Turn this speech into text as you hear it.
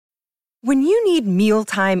When you need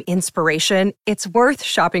mealtime inspiration, it's worth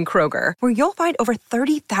shopping Kroger, where you'll find over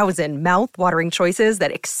 30,000 mouth-watering choices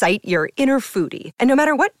that excite your inner foodie. And no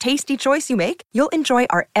matter what tasty choice you make, you'll enjoy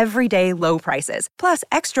our everyday low prices, plus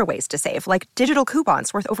extra ways to save, like digital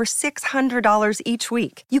coupons worth over $600 each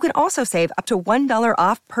week. You can also save up to $1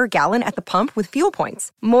 off per gallon at the pump with fuel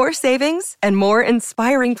points. More savings and more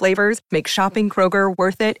inspiring flavors make shopping Kroger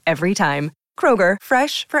worth it every time. Kroger,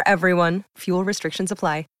 fresh for everyone. Fuel restrictions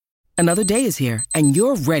apply. Another day is here, and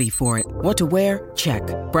you're ready for it. What to wear? Check.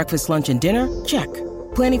 Breakfast, lunch, and dinner? Check.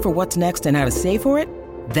 Planning for what's next and how to save for it?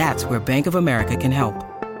 That's where Bank of America can help.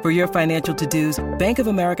 For your financial to-dos, Bank of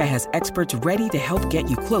America has experts ready to help get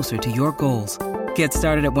you closer to your goals. Get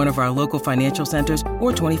started at one of our local financial centers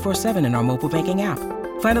or 24/7 in our mobile banking app.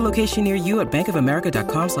 Find a location near you at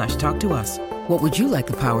bankofamerica.com/talktous. What would you like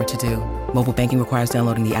the power to do? Mobile banking requires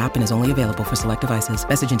downloading the app and is only available for select devices.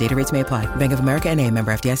 Message and data rates may apply. Bank of America N.A.,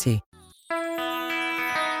 member FDIC.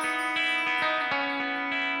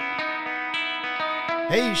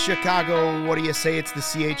 Hey, Chicago, what do you say? It's the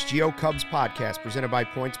CHGO Cubs podcast presented by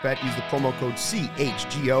PointsBet. Use the promo code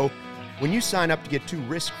CHGO when you sign up to get 2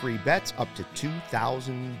 risk-free bets up to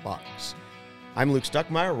 $2,000. I'm Luke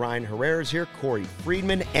Stuckmeyer, Ryan Herrera is here, Corey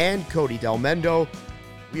Friedman, and Cody Del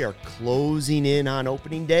We are closing in on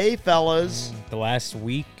opening day, fellas. The last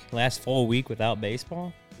full week without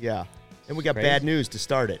baseball? Yeah. And we got bad news to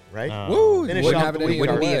start it, right? Woo! Finish Wouldn't off have the it week.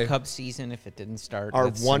 Wouldn't be a Cubs season if it didn't start Our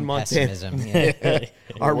with some 1 month pessimism. Yeah.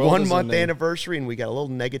 Our world 1 is month ending. anniversary, and we got a little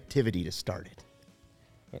negativity to start it.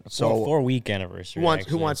 So 4-week anniversary.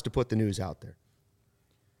 Who wants to put the news out there?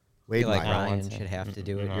 I Wade feel like Miley. Ryan should have to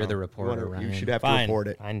do it. You're the reporter, Ryan. You should have to Fine, report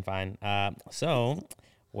it. fine. So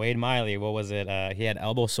Wade Miley, what was it? He had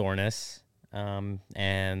elbow soreness,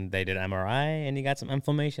 and they did MRI, and he got some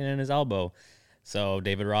inflammation in his elbow. So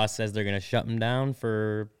David Ross says they're going to shut him down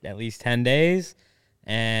for at least 10 days,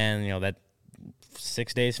 and that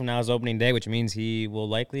 6 days from now is opening day, which means he will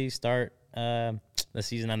likely start the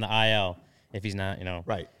season on the IL if he's not,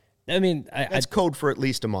 Right. I mean, That's code for at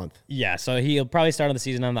least a month. Yeah, so he'll probably start the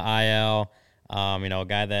season on the IL. A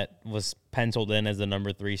guy that was penciled in as the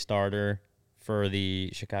number 3 starter for the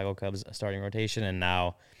Chicago Cubs starting rotation, and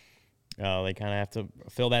now they kind of have to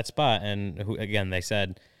fill that spot. And again, they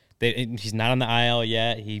said he's not on the IL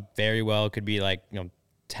yet. He very well could be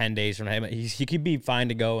 10 days from now. He could be fine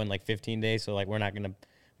to go in 15 days. So we're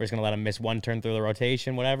just gonna let him miss one turn through the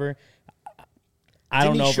rotation, whatever. I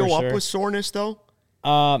don't know for sure. Didn't he show up with soreness though?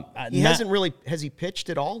 Has he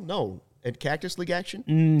pitched at all? No. At Cactus League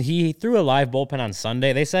action? He threw a live bullpen on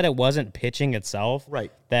Sunday. They said it wasn't pitching itself.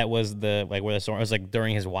 Right. That was where the soreness was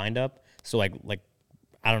during his windup. So I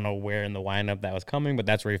don't know where in the windup that was coming, but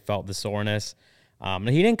that's where he felt the soreness.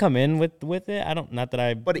 He didn't come in with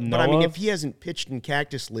it. But I mean, if he hasn't pitched in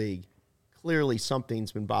Cactus League, clearly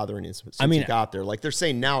something's been bothering him since he got there. They're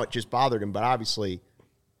saying now it just bothered him, but obviously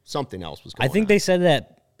something else was going on. I think they said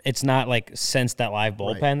that it's not since that live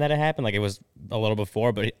bullpen that it happened. It was a little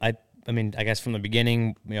before, but I guess from the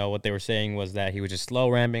beginning, what they were saying was that he was just slow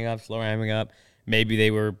ramping up. Maybe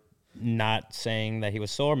they were not saying that he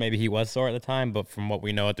was sore. Maybe he was sore at the time, but from what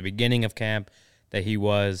we know at the beginning of camp, that he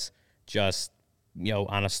was just,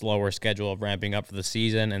 on a slower schedule of ramping up for the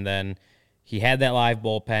season. And then he had that live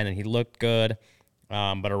bullpen and he looked good.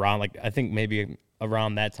 But around I think maybe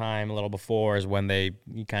around that time, a little before, is when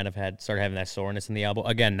he kind of started having that soreness in the elbow.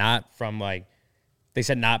 Again, not from they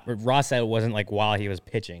said not. Ross said it wasn't while he was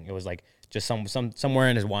pitching. It was just somewhere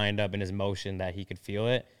in his windup, in his motion, that he could feel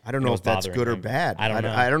it. I don't know if that's good or bad. I don't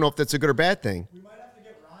know. I don't know if that's a good or bad thing. We might have to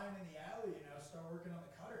get Ryan in the alley, start working on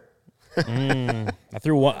the cutter.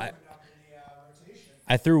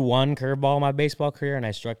 I threw one curveball in my baseball career, and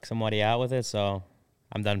I struck somebody out with it. So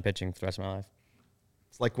I'm done pitching for the rest of my life.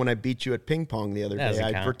 It's like when I beat you at ping pong the other day.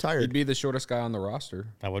 I retired. You'd be the shortest guy on the roster.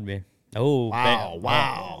 I would be. Oh, wow.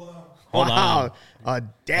 Hold on. A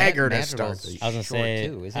dagger to Madrigal's start. I was going to say,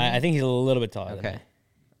 too, isn't he? I think he's a little bit taller than me.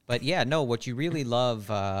 But yeah, no, what you really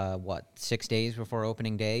love, 6 days before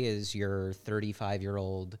opening day is your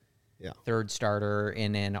 35-year-old third starter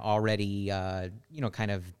in an already,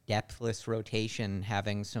 kind of depthless rotation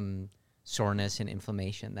having some soreness and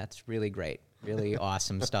inflammation. That's really great. Really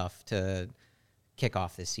awesome stuff to kick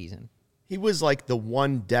off this season. He was the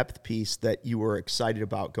one depth piece that you were excited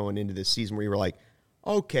about going into this season, where you were like,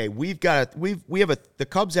 okay, the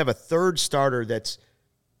Cubs have a third starter that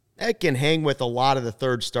can hang with a lot of the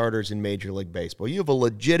third starters in Major League Baseball. You have a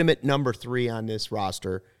legitimate number 3 on this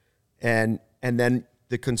roster, and then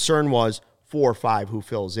the concern was 4 or 5 who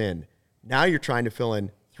fills in. Now you're trying to fill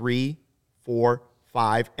in 3, 4,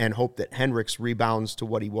 5, and hope that Hendricks rebounds to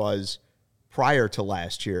what he was prior to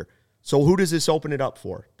last year. So who does this open it up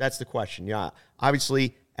for? That's the question. Yeah,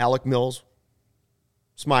 obviously Alec Mills,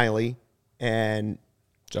 Smiley, and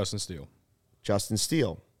Justin Steele,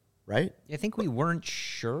 right? I think we weren't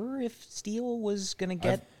sure if Steele was going to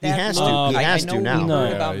get He that has look. to. He has I know to now. we heard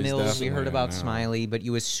Yeah, about he's Mills, we heard definitely about now. Smiley, but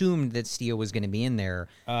you assumed that Steele was going to be in there.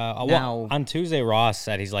 Well, on Tuesday, Ross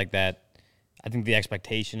said he's like that. I think the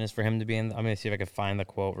expectation is for him to be in. I'm going to see if I can find the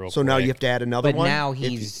quote real quick. So now you have to add another But one? now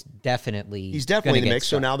he's definitely He's gonna definitely in the get mix.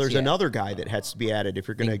 So now starts, there's another guy that has to be added if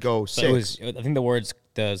you're going to go So it six. was, I think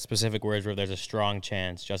the specific words were there's a strong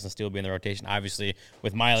chance Justin Steele will be in the rotation. Obviously,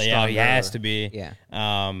 with Miley out, he Stronger. has to be. Yeah.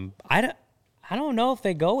 I don't know if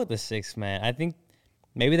they go with the 6 man. I think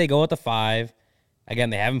maybe they go with the 5.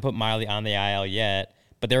 Again, they haven't put Miley on the IL yet,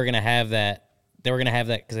 but they were going to have that. They were going to have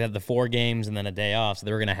that because they had the 4 games and then a day off. So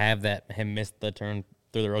they were going to have that him miss the turn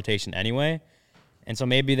through the rotation anyway. And so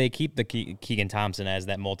maybe they keep the Keegan Thompson as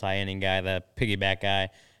that multi-inning guy, the piggyback guy.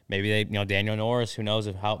 Maybe they, Daniel Norris, who knows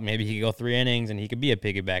how maybe he could go 3 innings and he could be a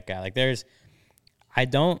piggyback guy. Like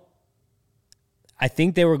I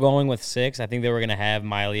think they were going with 6. I think they were going to have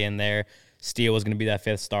Miley in there. Steele was going to be that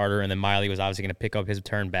 5th starter, and then Miley was obviously going to pick up his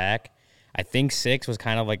turn back. I think 6 was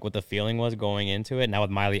kind of like what the feeling was going into it. Now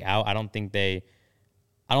with Miley out, I don't think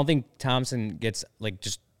Thompson gets like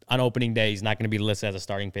just on opening day, he's not going to be listed as a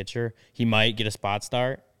starting pitcher. He might get a spot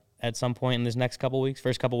start at some point in this next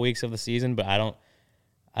first couple weeks of the season, but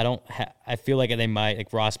I feel like they might,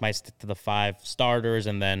 like Ross might stick to the 5 starters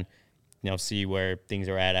and then, see where things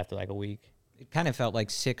are at after like a week. It kind of felt like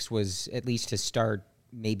 6 was at least to start,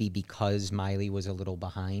 maybe because Miley was a little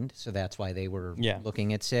behind, so that's why they were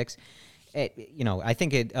looking at 6. I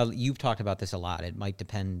think you've talked about this a lot. It might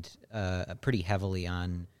depend pretty heavily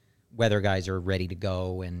on whether guys are ready to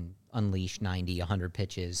go and unleash 90, 100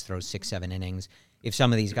 pitches, throw 6, 7 innings. If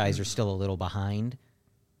some of these guys are still a little behind,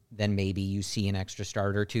 then maybe you see an extra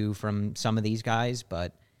start or 2 from some of these guys.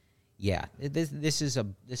 But yeah, this is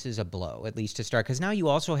a blow, at least to start, because now you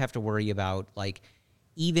also have to worry about, like,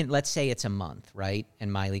 even let's say it's a month, right?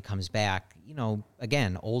 And Miley comes back,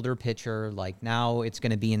 again, older pitcher, like now it's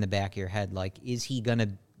going to be in the back of your head, like, is he going to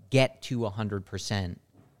get to 100%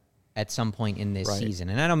 at some point in this season?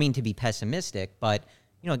 And I don't mean to be pessimistic, but,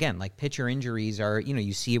 again, like pitcher injuries are,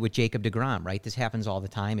 you see it with Jacob deGrom, right? This happens all the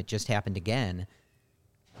time. It just happened again.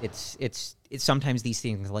 It's sometimes these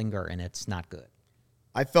things linger and it's not good.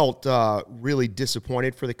 I felt really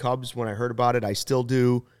disappointed for the Cubs when I heard about it. I still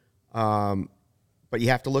do. But you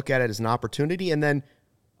have to look at it as an opportunity. And then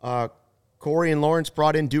Corey and Lawrence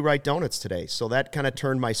brought in Do Right Donuts today. So that kind of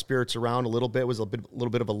turned my spirits around a little bit. It was a little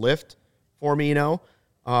bit of a lift for me,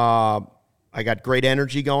 I got great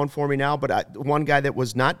energy going for me now. But one guy that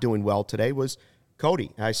was not doing well today was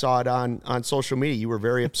Cody. I saw it on social media. You were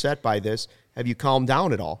very upset by this. Have you calmed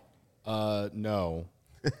down at all? No.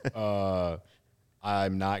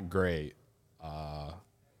 I'm not great.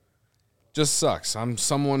 Just sucks. I'm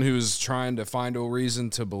someone who's trying to find a reason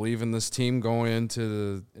to believe in this team going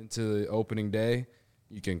into the opening day.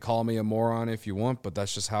 You can call me a moron if you want, but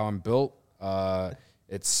that's just how I'm built.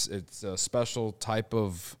 It's a special type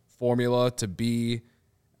of formula to be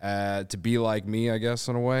like me, I guess,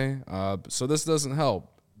 in a way. So this doesn't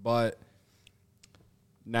help, but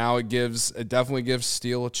now it definitely gives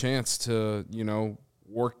Steele a chance to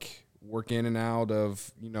work in and out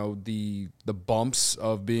of the bumps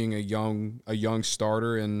of being a young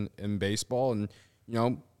starter in baseball. And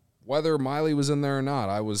whether Miley was in there or not,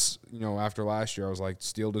 I was after last year I was like,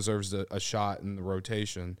 Steele deserves a shot in the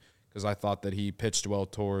rotation, because I thought that he pitched well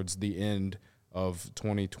towards the end of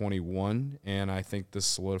 2021, and I think this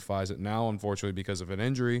solidifies it now, unfortunately, because of an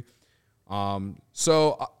injury.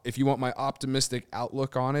 So if you want my optimistic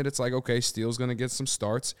outlook on it, it's like, okay, Steele's going to get some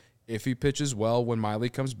starts. If he pitches well, when Miley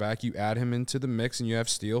comes back, you add him into the mix, and you have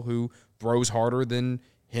Steele, who throws harder than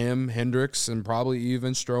him, Hendricks, and probably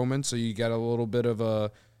even Stroman. So you get a little bit of a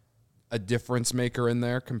difference maker in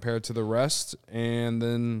there compared to the rest. And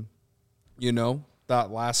then, that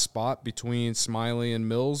last spot between Smiley and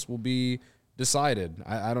Mills will be decided.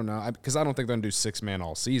 I don't know, because I don't think they're going to do 6-man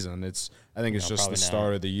all season. I think it's just the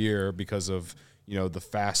start of the year because of, the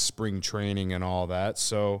fast spring training and all that.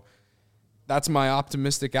 So that's my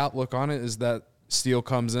optimistic outlook on it, is that Steele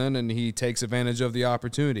comes in and he takes advantage of the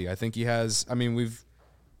opportunity. I think he has. I mean,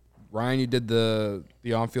 Ryan, you did the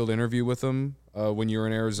on-field interview with him when you were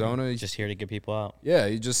in Arizona. He's just here to get people out. Yeah,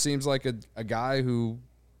 he just seems like a guy who,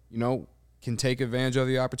 can take advantage of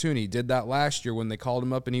the opportunity. He did that last year when they called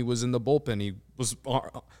him up and he was in the bullpen. He was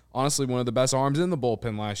honestly one of the best arms in the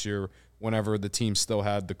bullpen last year whenever the team still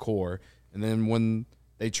had the core. And then when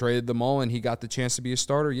they traded them all and he got the chance to be a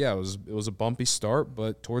starter, yeah, it was a bumpy start,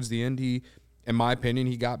 but towards the end he in my opinion,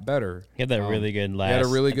 he got better. He had that really good last. He had a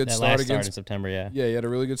really good start in September. Yeah, he had a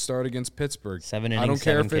really good start against Pittsburgh. 7 innings, I don't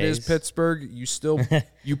care if it is Ks. Pittsburgh. You still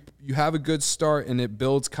you have a good start, and it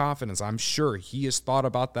builds confidence. I'm sure he has thought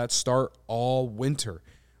about that start all winter,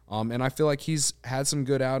 and I feel like he's had some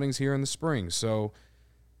good outings here in the spring. So,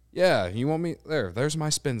 yeah, you want me there? There's my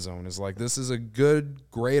spin zone. Is like this is a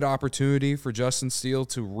great opportunity for Justin Steele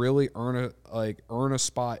to really earn a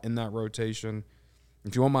spot in that rotation.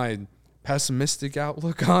 If you want my pessimistic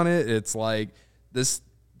outlook on it, it's like this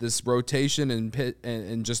rotation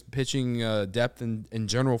and just pitching depth in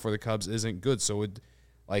general for the Cubs isn't good. So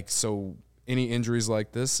any injuries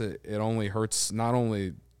like this, it only hurts not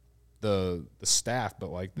only the staff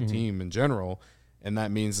but like the team in general, and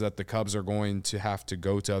that means that the Cubs are going to have to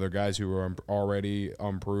go to other guys who are already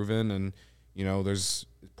unproven, and it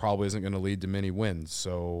probably isn't going to lead to many wins.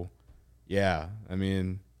 So yeah, I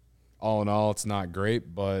mean, all in all, it's not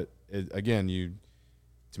great, but to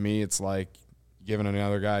me, it's like giving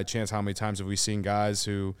another guy a chance. How many times have we seen guys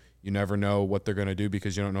who you never know what they're going to do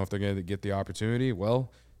because you don't know if they're going to get the opportunity?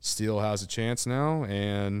 Well, Steele has a chance now,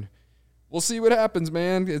 and we'll see what happens,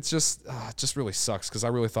 man. It's just it just really sucks because I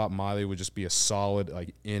really thought Miley would just be a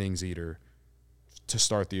solid innings eater to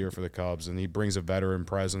start the year for the Cubs, and he brings a veteran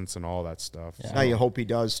presence and all that stuff. Yeah. Now you hope he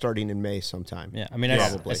does starting in May sometime. Yeah, I mean,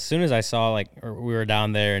 as soon as I saw we were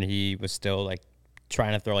down there and he was still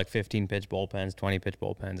trying to throw 15-pitch bullpens, 20-pitch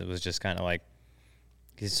bullpens. It was just kind of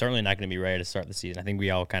he's certainly not going to be ready to start the season. I think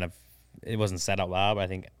we all it wasn't said out loud, but I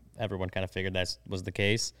think everyone kind of figured that was the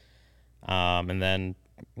case. And then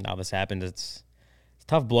now this happened. It's a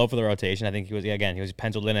tough blow for the rotation. I think he was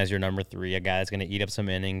penciled in as your number 3, a guy that's going to eat up some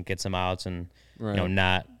innings, get some outs, and it's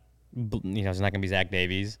not going to be Zach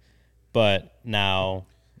Davies. But now,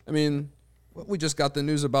 I mean, we just got the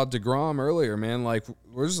news about DeGrom earlier, man.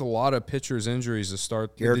 There's a lot of pitchers' injuries to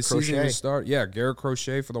start the season. Yeah, Garrett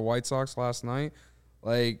Crochet for the White Sox last night.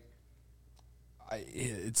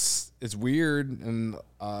 It's weird, and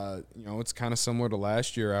it's kind of similar to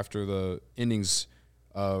last year after the innings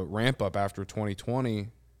ramp up after 2020.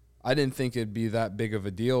 I didn't think it'd be that big of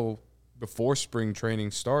a deal before spring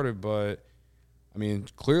training started, but I mean,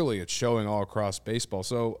 clearly it's showing all across baseball.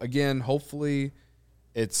 So again, hopefully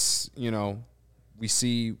it's, we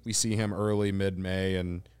see him early, mid-May,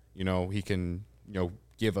 and, he can,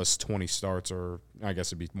 give us 20 starts, or I guess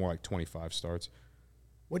it'd be more like 25 starts.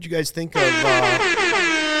 What'd you guys think of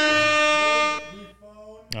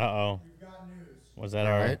Uh-oh. Was that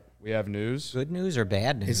all right? We have news. Good news or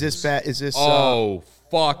bad news? Is this bad? Is this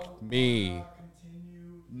fuck me.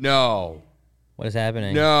 No. What is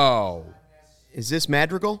happening? No. Is this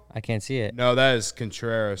Madrigal? I can't see it. No, that is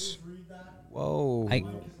Contreras. Whoa.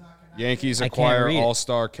 Yankees acquire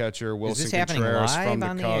all-star catcher Wilson Contreras from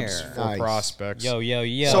the Cubs for prospects. Yo.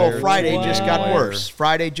 So Friday just got worse.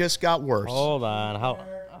 Friday just got worse. Hold on.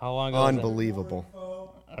 How long ago? Unbelievable.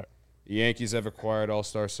 The Yankees have acquired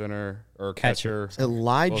all-star center or catcher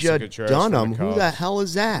Elijah Dunham. Who the hell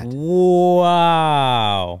is that?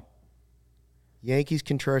 Wow. Yankees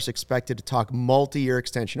Contreras expected to talk multi-year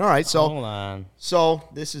extension. All right, so hold on. So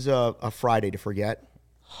this is a Friday to forget.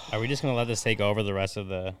 Are we just going to let this take over the rest of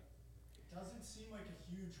the? It doesn't seem like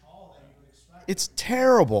a huge haul that you would expect. It's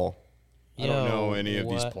terrible. I don't know any of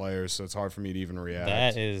these players, so it's hard for me to even react.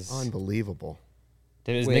 That is unbelievable.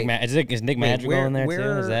 Is Nick Madrigal in there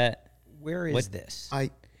too? Is that? Where is this?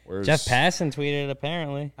 Jeff Passan tweeted it,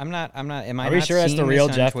 apparently. I'm not. Am I? Are we sure that's the real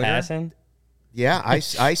Jeff Twitter? Passan? Yeah, I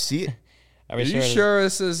see it. Are you sure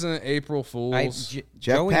this isn't April Fool's? Jeff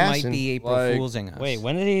Joey Passan, might be April Foolsing us. Wait,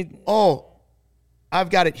 when did he? Oh, I've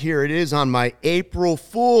got it here. It is on my April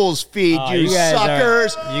Fool's feed, you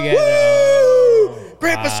suckers. You guys are.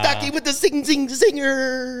 Grandpa Stucky with the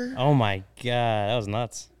zinger. Oh, my God. That was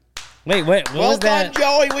nuts. Wait, what well was that?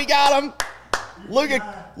 Well done, Joey. We got him.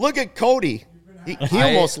 Look at Cody. He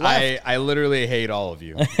almost left. I literally hate all of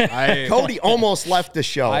you. Cody almost left the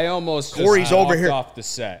show. I almost Corey's over here off the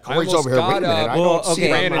set. Corey's over here. Wait a minute. I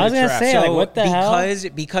was going to say, what the hell?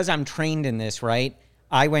 Because I'm trained in this, right?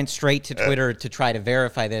 I went straight to Twitter to try to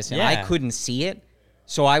verify this, and I couldn't see it.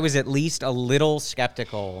 So I was at least a little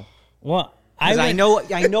skeptical. Well, I know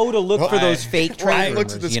to look for those fake trade Ryan rumors,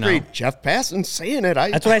 looks at the screen. Jeff Passan saying it.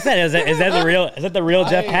 That's what I said. Is that the real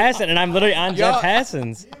Jeff Passan? And I'm literally on Jeff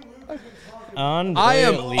Passan's. I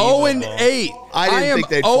am 0-8. I didn't think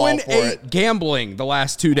they'd fall for it. Gambling the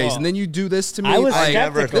last 2 days, and then you do this to me. I was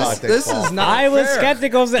skeptical. This is not I was fair.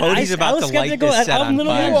 skeptical. Cody's about to light this set I'm on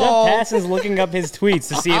literally fire. on Jeff Passan's looking up his tweets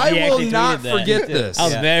to see if he actually tweeted that. I will not forget this. I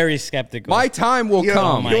was very skeptical. My time will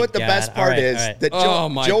come. You know what the best part is? That Joey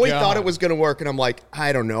my thought God. it was going to work, and I'm like,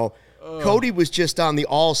 I don't know. Cody was just on the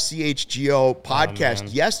All CHGO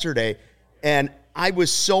podcast yesterday, and I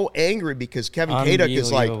was so angry because Kevin Kaduk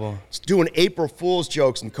is like doing April Fool's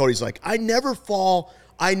jokes, and Cody's like, I never fall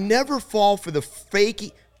for the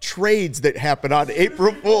fake trades that happen on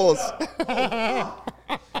April Fool's.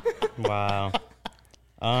 Wow.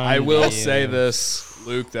 I will say this,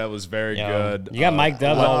 Luke, that was very good. You got Mike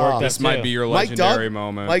Dubs all worked up. This might be your legendary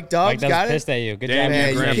moment. Mike Dubs got pissed it? at you. Good Damn,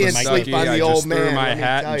 job. Man, you can't sleep on the old man. I just threw my let me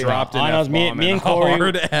hat tell and you. dropped an I know, me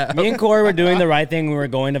and Corey were doing the right thing. We were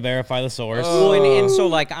going to verify the source. Well, and so,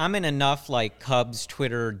 like, I'm in enough, like, Cubs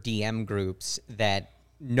Twitter DM groups that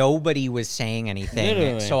nobody was saying anything.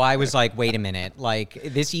 Literally. So I was like, wait a minute. Like,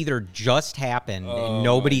 this either just happened and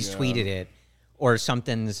nobody's tweeted it, or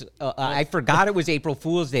something's. I forgot it was April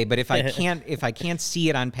Fool's Day, but if I can't see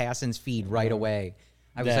it on Passan's feed right away,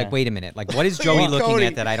 I was like, wait a minute. Like, what is Joey looking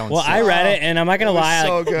at that I don't see? Well, I read it, and I'm not gonna lie.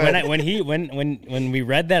 so Like, good. when we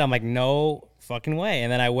read that, I'm like, no fucking way.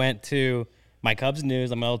 And then I went to my Cubs news,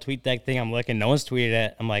 my little tweet deck thing. I'm looking, no one's tweeted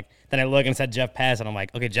it. I'm like, then I look and it said Jeff Passan. I'm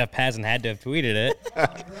like, okay, Jeff Passan had to have tweeted it.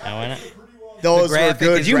 I went. Those were graphic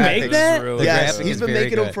good. is Did you make graphics. that? The Yes, graphic he's is been very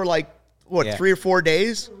making them good. for like, what, Yeah. 3 or 4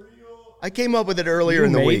 days? I came up with it earlier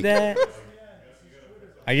in the made week. That?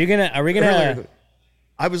 Are we gonna? Earlier.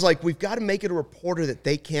 I was like, we've got to make it a reporter that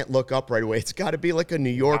they can't look up right away. It's got to be like a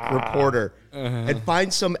New York reporter and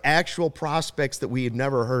find some actual prospects that we had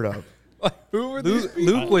never heard of. Who were these?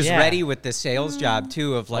 Luke was Yeah. ready with the sales job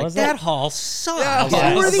too, of like was that that? hall sucks.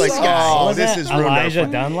 I Who are was these like, guys? oh, Was this that is ruined. Elijah our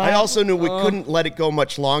fun. Dunlap? I also knew we couldn't let it go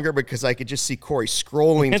much longer because I could just see Corey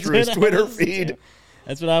scrolling through his Twitter feed.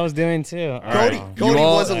 That's what I was doing too. Cody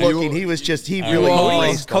wasn't looking. He was just, he really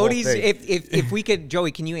embraced the whole Cody's. thing. If we could,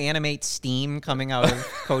 Joey, can you animate steam coming out of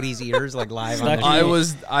Cody's ears like live on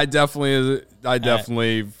the I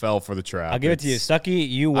definitely fell for the trap. I'll give it to you, Stucky.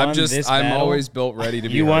 You won this I'm battle. always built ready to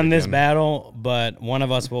be. You won this again. battle, but one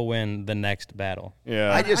of us will win the next battle.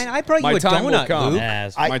 Yeah, I brought you My a time will donut, come. Luke.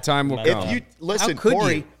 Yes. My time will come. If you listen, How could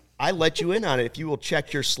Corey, you? I let you in on it. If you will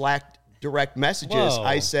check your Slack direct messages, Whoa.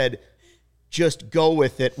 I said, just go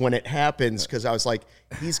with it when it happens, because I was like,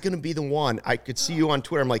 he's going to be the one. I could see you on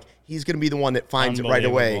Twitter. I'm like, he's going to be the one that finds it right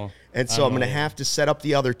away. Unbelievable. And so I'm going to have to set up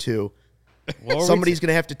the other two. What were we Somebody's going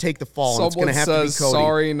to have to take the fall, and it's going Someone to have to be says Cody.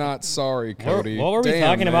 sorry, not sorry, Cody. What were we Damn,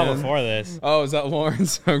 talking about man. before this? Oh, is that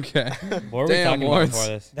Lawrence? Okay. What were we Damn, talking Lawrence. about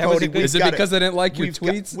before this? That was a Cody, good. we've Is it gotta- because I didn't like your we've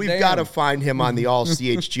tweets? We've Damn. got to find him on the All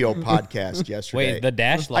CHGO podcast yesterday. Wait, the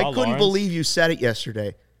Dash Law, I couldn't Lawrence? believe you said it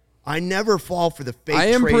yesterday. I never fall for the fake I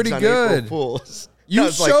am trades pretty on good. April Fools. You I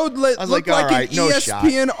was like- showed I was looked all like right, an no shot.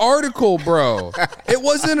 ESPN article, bro. It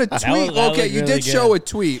wasn't a tweet. that Okay, looked you really did show good. a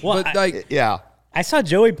tweet, Well, but like, Yeah. I saw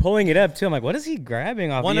Joey pulling it up too. I'm like, what is he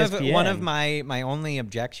grabbing off One ESPN? of my only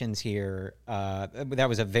objections here. That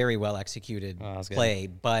was a very well executed that's good. play,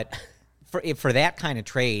 but for that kind of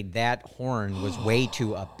trade, that horn was way too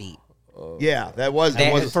upbeat. Yeah, that was.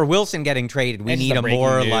 For Wilson getting traded, we It's need the a breaking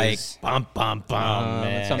more news. like bum bum bum,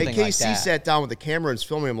 man. something And like KC that. sat down with the camera and was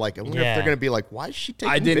filming him. Like, I wonder if Yeah. they're going to be like, why is she taking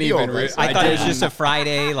I didn't video even of this? I thought it was didn't. just a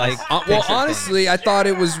Friday like. well, picture thing. honestly, I thought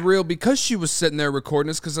it was real because she was sitting there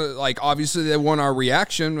recording us. Because like, obviously, they want our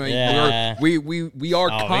reaction. Like, Yeah. we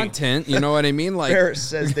are Oh, content. You know what I mean? Like, Ferris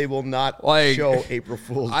says they will not Like- show April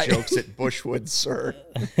Fool's jokes at Bushwood, sir.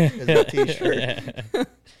 As a t-shirt.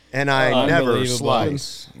 And I never Unbelievable.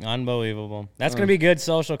 slice. Unbelievable. That's going to be good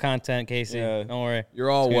social content, Casey. Yeah. Don't worry. You're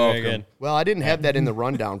all It's gonna be very welcome. good. Well, I didn't have that in the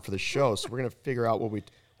rundown for the show, so we're going to figure out what.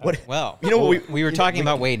 Well, You know what we were talking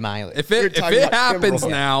about Wade Miley. if You're it talking about happens Kimbrel.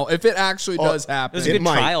 now, if it actually does happen, was a good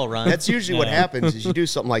might. trial run. That's usually what happens is you do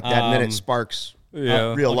something like that, and then it sparks real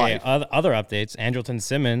Okay, life. other updates. Andrelton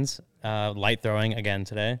Simmons, light throwing again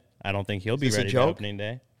today. I don't think he'll be Is this a ready for joke? opening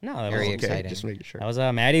day. No, that Very was Okay, exciting. just making sure. That was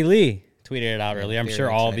Maddie Lee tweeted it out earlier. I'm very sure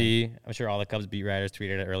all the Cubs beat writers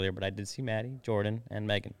tweeted it earlier, but I did see Maddie, Jordan, and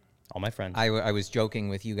Megan, all my friends. I was joking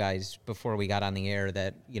with you guys before we got on the air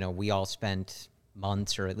that, we all spent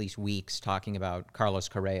months or at least weeks talking about Carlos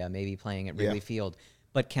Correa maybe playing at Wrigley Field.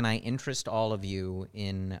 But can I interest all of you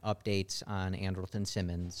in updates on Andrelton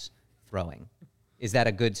Simmons throwing? Is that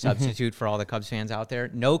a good substitute for all the Cubs fans out there?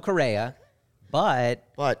 No Correa, but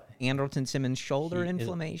Andrelton Simmons' shoulder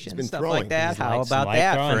inflammation, been stuff throwing. like that. He's How light- some about light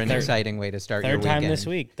that throwing. for an Third- exciting way to start your Third time weekend? this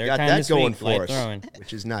week. Third Got time that this going week. for Light us, throwing.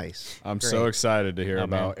 which is nice. I'm so excited to hear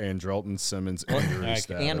about Andrelton Simmons' injury Okay.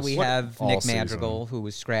 status. And we have all Nick season. Madrigal, who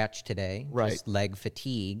was scratched today. Right. Just leg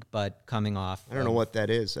fatigue, but coming off. I don't know what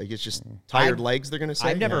that is. I guess just tired legs, they're going to say?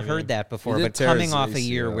 I've never heard that before, He but did tear coming his off a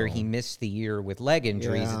year where ACL. he missed the year with leg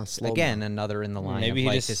injuries, Yeah, it's, slow again, another in the line Maybe of he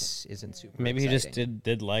like, just- this isn't super Maybe he just exciting.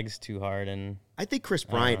 did legs too hard and I think Chris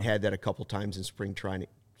Bryant had that a couple times in spring training.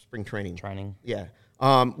 training. Yeah.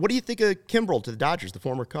 What do you think of Kimbrel to the Dodgers, the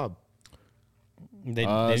former Cub? They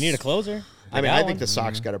need a closer. I think the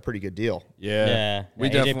Sox got a pretty good deal. Yeah. We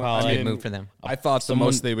AJ definitely. Pollock. I mean, move for them. I thought the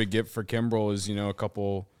most they would get for Kimbrel is, a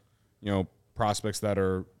couple, prospects that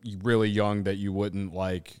are really young that you wouldn't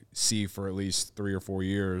like see for at least 3 or 4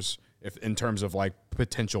 years, if in terms of like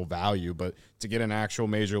potential value. But to get an actual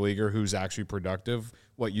major leaguer who's actually productive,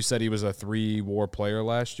 what you said he was a 3-WAR player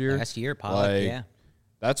last year. Last year, Pollock, yeah.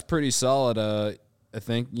 That's pretty solid. I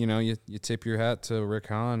think, you tip your hat to Rick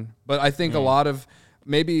Hahn. But I think a lot of,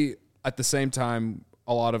 maybe at the same time,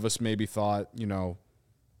 a lot of us maybe thought,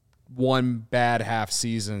 one bad half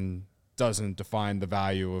season doesn't define the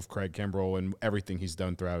value of Craig Kimbrel and everything he's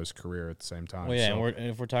done throughout his career at the same time. Well, yeah,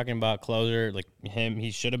 and if we're talking about closer, like him,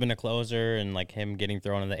 he should have been a closer, and like him getting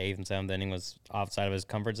thrown in the 8th and 7th inning was outside of his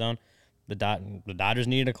comfort zone. The Dodgers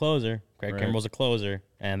needed a closer. Craig Kimbrel's a closer,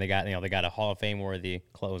 and they got a Hall of Fame worthy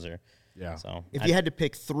closer. Yeah. So if you had to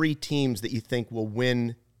pick 3 teams that you think will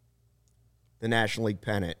win the National League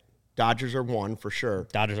pennant, Dodgers are 1 for sure.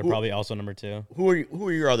 Dodgers are probably also number 2. Who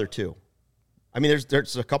are your other 2? I mean,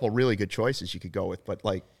 there's a couple really good choices you could go with, but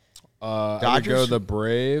like Dodgers, I would go the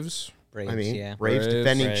Braves. Braves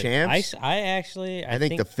defending champs. I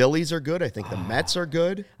think the Phillies are good. I think the Mets are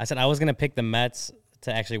good. I said I was going to pick the Mets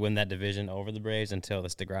to actually win that division over the Braves until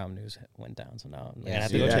this DeGrom news went down. So now I'm going to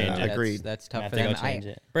have to go change it. Agreed. That's tough for them.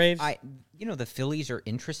 Braves. The Phillies are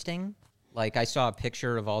interesting. Like, I saw a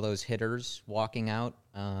picture of all those hitters walking out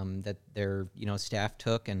that their staff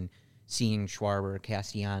took, and seeing Schwarber,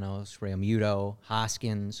 Castellanos, Realmuto,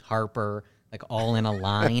 Hoskins, Harper, like all in a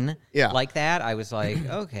line like that. I was like,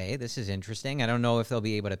 okay, this is interesting. I don't know if they'll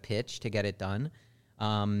be able to pitch to get it done.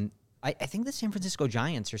 I think the San Francisco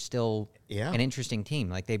Giants are still an interesting team.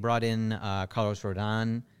 Like, they brought in Carlos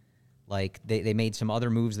Rodon. Like, they made some other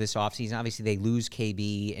moves this offseason. Obviously, they lose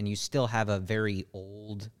KB, and you still have a very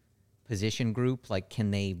old position group. Like,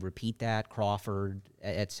 can they repeat that? Crawford,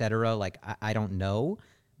 et cetera? Like, I don't know.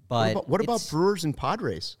 But what about Brewers and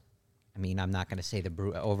Padres? I mean, I'm not going to say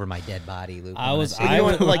the over my dead body, Luke. They have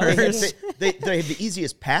the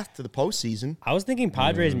easiest path to the postseason. I was thinking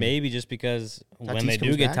Padres maybe just because when they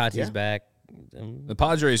do get Tatis back. The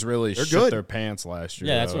Padres really shit their pants last year.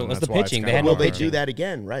 Yeah, that's what was the pitching. They do that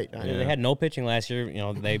again, right? They had no pitching last year.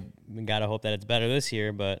 They got to hope that it's better this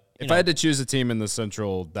year. But if I had to choose a team in the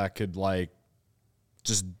Central that could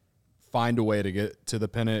just find a way to get to the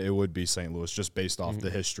pennant, it would be St. Louis, just based off the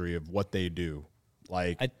history of what they do.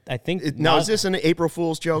 Like, I think is this an April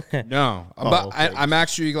Fool's joke? No, but I'm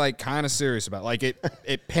actually kind of serious about it.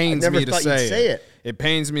 It pains me to say it. It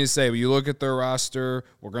pains me to say. When you look at their roster,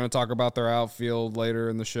 we're going to talk about their outfield later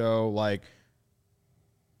in the show. Like,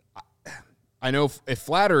 I know if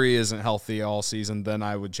Flattery isn't healthy all season, then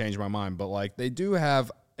I would change my mind. But they do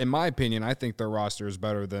have, in my opinion, I think their roster is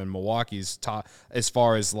better than Milwaukee's top as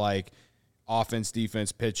far as offense,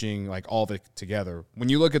 defense, pitching, all the together. When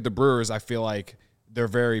you look at the Brewers, I feel like they're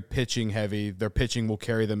very pitching heavy. Their pitching will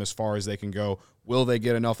carry them as far as they can go. Will they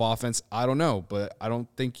get enough offense? I don't know, but I don't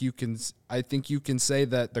think you can. I think you can say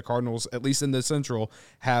that the Cardinals, at least in the Central,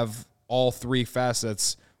 have all 3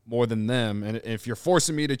 facets more than them. And if you're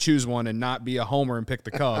forcing me to choose one and not be a homer and pick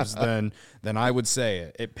the Cubs, then I would say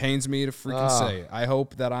it. It pains me to freaking say it. I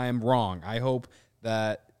hope that I am wrong. I hope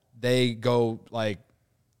that they go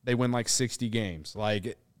they win 60 games.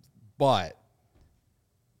 But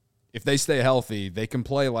if they stay healthy, they can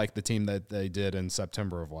play like the team that they did in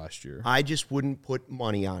September of last year. I just wouldn't put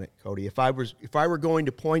money on it, Cody. If I were going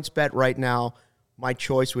to points bet right now, my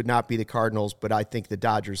choice would not be the Cardinals, but I think the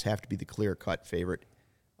Dodgers have to be the clear-cut favorite.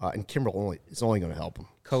 And Kimbrel is only going to help them.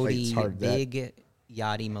 Cody, big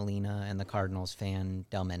Yadi Molina and the Cardinals fan,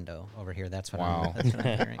 Del Mendo over here. That's what I'm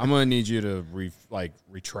hearing. I'm going to need you to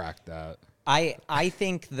retract that. I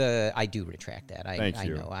think I do retract that.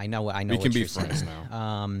 I know. We can be friends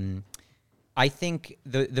now. I think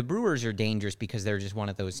the Brewers are dangerous because they're just one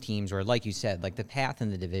of those teams where, like you said, the path in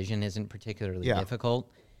the division isn't particularly difficult.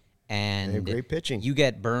 And they have great pitching. You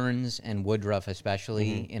get Burns and Woodruff,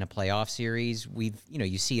 especially in a playoff series.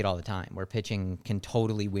 You see it all the time where pitching can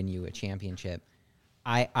totally win you a championship.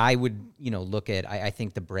 I would look at. I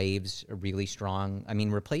think the Braves are really strong. I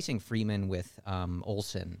mean, replacing Freeman with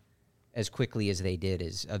Olsen as quickly as they did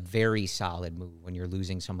is a very solid move when you're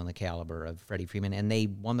losing someone the caliber of Freddie Freeman. And they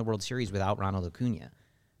won the World Series without Ronald Acuna.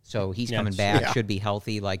 So he's coming back, should be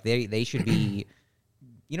healthy. They should be,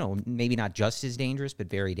 maybe not just as dangerous, but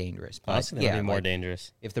very dangerous. But I think they'll be more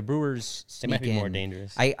dangerous. If the Brewers sneak they might be more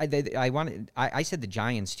dangerous. I said the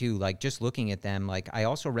Giants too, just looking at them, I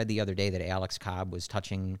also read the other day that Alex Cobb was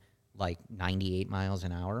touching 98 miles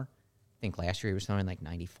an hour. I think last year he was throwing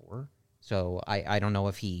 94. So I don't know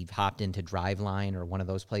if he hopped into Driveline or one of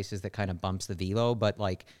those places that kind of bumps the velo, but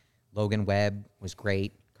like Logan Webb was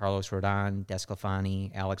great. Carlos Rodon,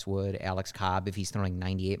 Desclafani, Alex Wood, Alex Cobb, if he's throwing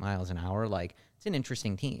 98 miles an hour, like it's an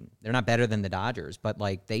interesting team. They're not better than the Dodgers, but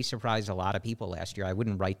like they surprised a lot of people last year. I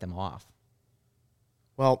wouldn't write them off.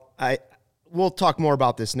 Well, we'll talk more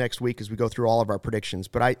about this next week as we go through all of our predictions,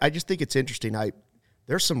 but I just think it's interesting.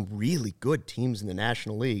 There's some really good teams in the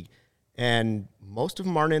National League, and most of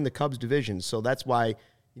them aren't in the Cubs division. So that's why,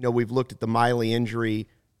 we've looked at the Miley injury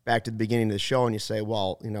back to the beginning of the show, and you say,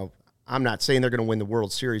 well, I'm not saying they're going to win the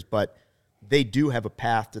World Series, but they do have a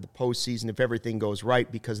path to the postseason if everything goes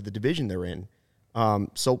right because of the division they're in.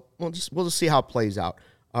 So we'll just see how it plays out.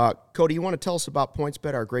 Cody, you want to tell us about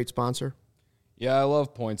PointsBet, our great sponsor? Yeah, I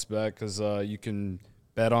love PointsBet because you can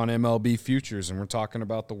bet on MLB futures, and we're talking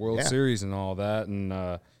about the World Series and all that.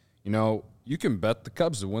 And, you can bet the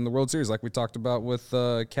Cubs to win the World Series like we talked about with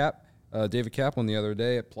David Kaplan the other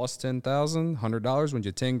day at plus 10,000, $100 wins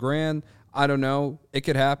you 10 grand. I don't know. It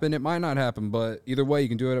could happen. It might not happen. But either way, you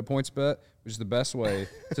can do it at PointsBet, which is the best way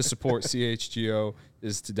to support CHGO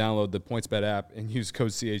is to download the PointsBet app and use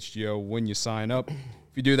code CHGO when you sign up.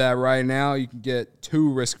 If you do that right now, you can get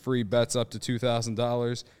 2 risk-free bets up to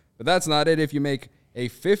 $2,000. But that's not it. If you make a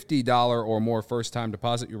 $50 or more first-time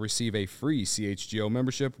deposit, you'll receive a free CHGO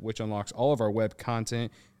membership, which unlocks all of our web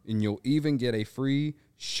content, and you'll even get a free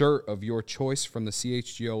shirt of your choice from the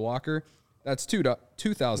CHGO locker. That's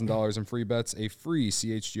 $2,000 in free bets, a free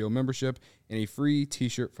CHGO membership, and a free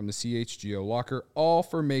T-shirt from the CHGO locker, all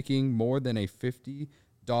for making more than a $50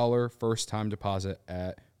 first-time deposit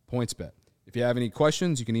at PointsBet. If you have any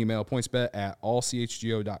questions, you can email pointsbet at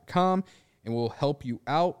allchgo.com, and we'll help you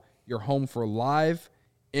out. You're home for live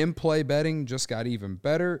in-play betting just got even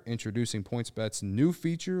better. Introducing PointsBet's new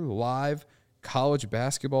feature, live college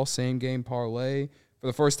basketball same-game parlay. For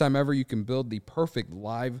the first time ever, you can build the perfect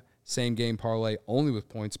live same-game parlay only with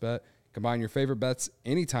PointsBet. Combine your favorite bets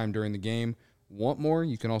anytime during the game. Want more?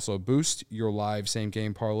 You can also boost your live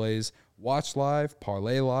same-game parlays. Watch live,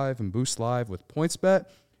 parlay live, and boost live with PointsBet.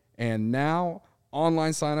 And now,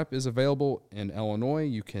 online sign-up is available in Illinois.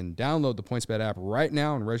 You can download the PointsBet app right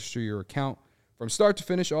now and register your account from start to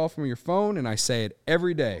finish, all from your phone. And I say it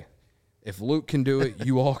every day. If Luke can do it,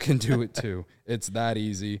 you all can do it too. It's that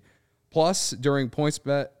easy. Plus, during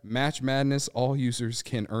PointsBet Match Madness, all users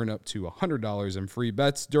can earn up to $100 in free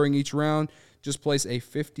bets during each round. Just place a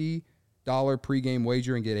 $50 pregame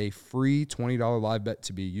wager and get a free $20 live bet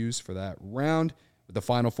to be used for that round. With the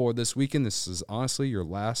Final Four this weekend, this is honestly your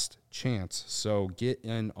last chance. So get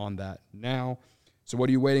in on that now. So what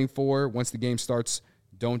are you waiting for? Once the game starts,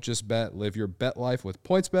 don't just bet. Live your bet life with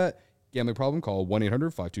PointsBet. Gambling problem, call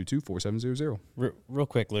 1-800-522-4700. Real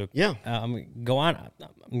quick, Luke. Yeah. I'm going out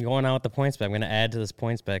with the PointsBet. I'm going to add to this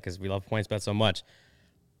PointsBet because we love PointsBet so much.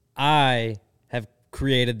 I have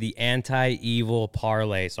created the anti-evil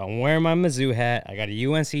parlay. So I'm wearing my Mizzou hat. I got a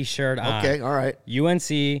UNC shirt on. Okay, all right.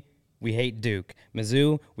 UNC, we hate Duke.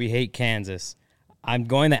 Mizzou, we hate Kansas. I'm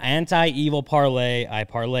going the anti-evil parlay. I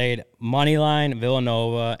parlayed Moneyline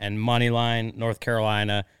Villanova and Moneyline North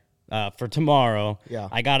Carolina for tomorrow. Yeah.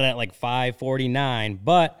 I got it at like 549,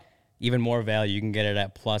 but even more value, you can get it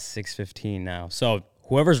at plus 615 now. So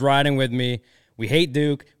whoever's riding with me, we hate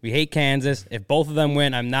Duke, we hate Kansas. If both of them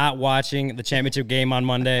win, I'm not watching the championship game on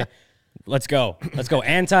Monday. Let's go. Let's go.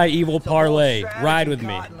 Anti-evil parlay. Ride with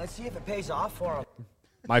me. Let's see if it pays off for him.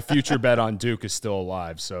 My future bet on Duke is still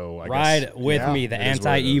alive, so I Ride guess, with me, the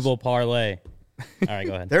anti-evil parlay. All right,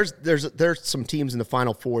 go ahead. There's some teams in the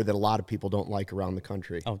Final Four that a lot of people don't like around the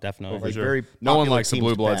country. Oh, definitely. Like sure. very no one popular likes the teams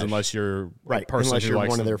Blue to Bloods bash. unless you're Right, a person unless who you're likes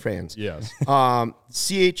one of them. their fans. Yes.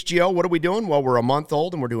 CHGO, what are we doing? Well, we're a month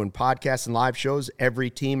old, and we're doing podcasts and live shows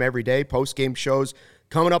every team, every day, post-game shows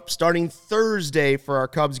coming up starting Thursday for our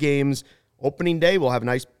Cubs games. Opening day, we'll have a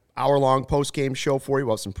nice hour-long post-game show for you.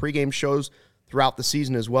 We'll have some pregame shows throughout the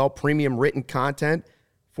season as well. Premium written content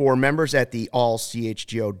for members at the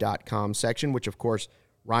allchgo.com section, which, of course,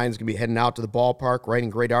 Ryan's going to be heading out to the ballpark, writing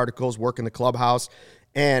great articles, working the clubhouse.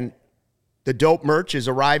 And the dope merch is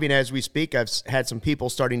arriving as we speak. I've had some people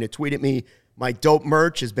starting to tweet at me, my dope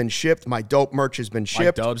merch has been shipped. My dope merch has been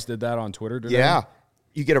shipped. Mike Dubs did that on Twitter today. Yeah.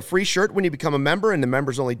 You get a free shirt when you become a member in the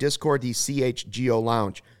members-only Discord, the CHGO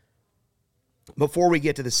Lounge. Before we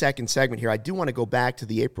get to the second segment here, I do want to go back to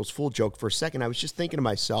the April's Fool joke for a second. I was just thinking to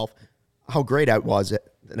myself how great I was,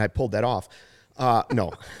 and I pulled that off.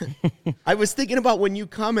 No. I was thinking about when you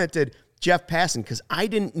commented Jeff Passan, because I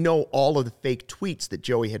didn't know all of the fake tweets that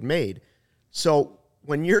Joey had made. So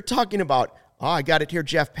when you're talking about, I got it here,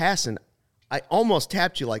 Jeff Passan, I almost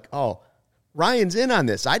tapped you like, Ryan's in on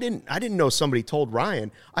this. I didn't know somebody told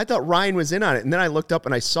Ryan. I thought Ryan was in on it. And then I looked up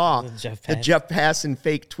and I saw the Jeff Passan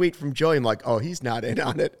fake tweet from Joey. I'm like, oh, he's not in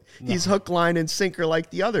on it. No. He's hook, line, and sinker like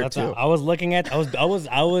the other two. I was looking at I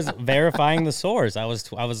was verifying the source. I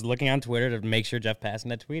was looking on Twitter to make sure Jeff Passan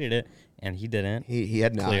had tweeted it, and he didn't. He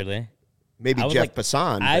had not. Clearly. Maybe Jeff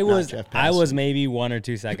Passan. I was maybe 1 or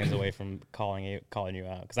 2 seconds away from calling you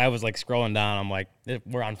out because I was like scrolling down. I'm like,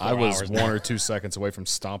 we're on 4 hours. I was 1 or 2 seconds away from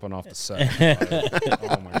stomping off the set.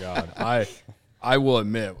 Oh my god! I will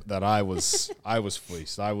admit that I was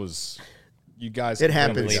fleeced. You guys. It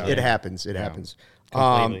happens. It happens. It happens.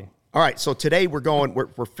 All right. So today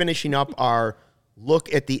we're finishing up our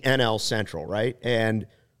look at the NL Central, right? And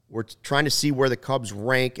we're trying to see where the Cubs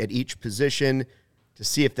rank at each position, to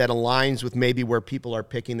see if that aligns with maybe where people are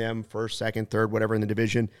picking them first, second, third, whatever in the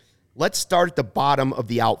division. Let's start at the bottom of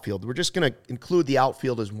the outfield. We're just going to include the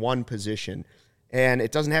outfield as one position. And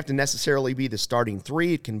it doesn't have to necessarily be the starting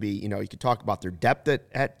three. It can be, you could talk about their depth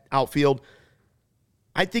at outfield.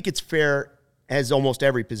 I think it's fair, as almost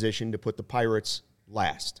every position, to put the Pirates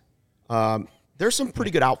last. There's some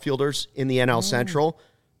pretty good outfielders in the NL Central.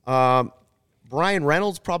 Brian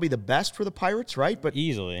Reynolds probably the best for the Pirates, right? But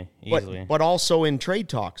easily. But also in trade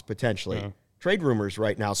talks potentially, trade rumors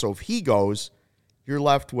right now. So if he goes, you're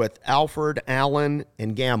left with Alford, Allen,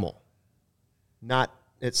 and Gamble.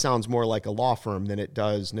 It sounds more like a law firm than it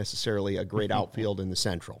does necessarily a great outfield in the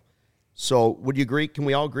Central. So would you agree? Can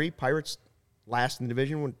we all agree Pirates last in the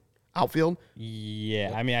division with outfield?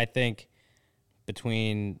 Yeah, I mean, I think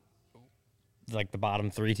between like the bottom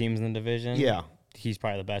 3 teams in the division, he's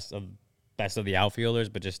probably the best of the outfielders,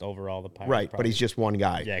 but just overall the Pirates. Right, but he's just one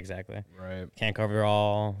guy. Yeah, exactly. Right. Can't cover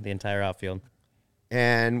the entire outfield.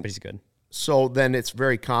 But he's good. So then it's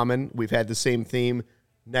very common. We've had the same theme.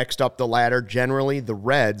 Next up the ladder, generally the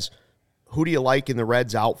Reds. Who do you like in the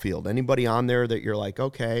Reds outfield? Anybody on there that you're like,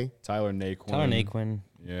 okay? Tyler Naquin.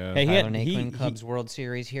 Yeah. Hey, Tyler Naquin, Cubs World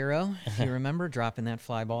Series hero, if you remember, dropping that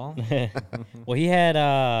fly ball. Well, he had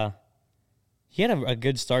a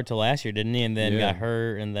good start to last year, didn't he? And then got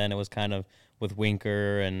hurt, and then it was kind of with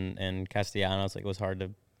Winker and Castellanos, like it was hard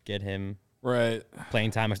to get him playing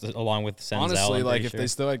time along with Senzel. Honestly, like if they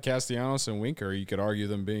still had Castellanos and Winker, you could argue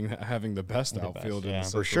them having the best outfield in the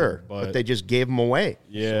for sure. But they just gave him away.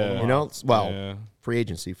 Yeah, free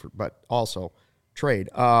agency but also trade.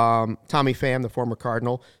 Tommy Pham, the former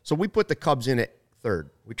Cardinal. So we put the Cubs in at third.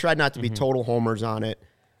 We tried not to be total homers on it.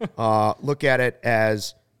 Look at it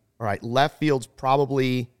as, all right, left field's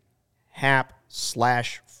probably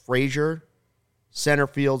Happ/Frazier. Center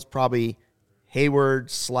field's probably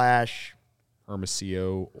Hayward/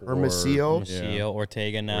 Hermosillo,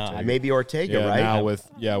 Ortega now. Maybe Ortega, right? Now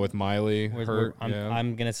with Miley hurt.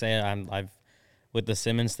 I'm gonna say I've with the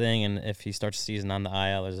Simmons thing, and if he starts the season on the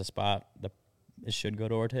IL, there's a spot that it should go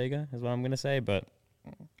to Ortega, is what I'm gonna say. But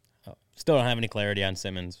still don't have any clarity on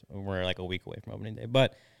Simmons. We're like a week away from opening day,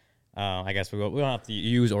 but I guess we don't have to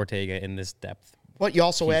use Ortega in this depth. But you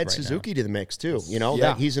also add Suzuki to the mix too.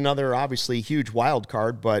 That he's another obviously huge wild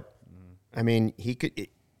card, but I mean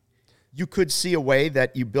you could see a way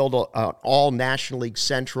that you build an all National League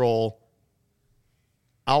Central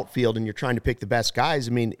outfield and you're trying to pick the best guys.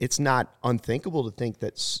 I mean, it's not unthinkable to think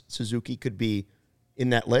that Suzuki could be in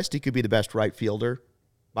that list. He could be the best right fielder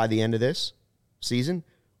by the end of this season.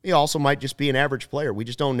 He also might just be an average player. We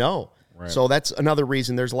just don't know. Right. So that's another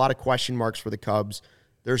reason there's a lot of question marks for the Cubs.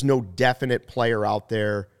 There's no definite player out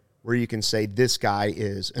there where you can say this guy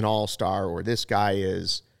is an all-star or this guy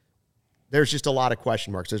is. There's just a lot of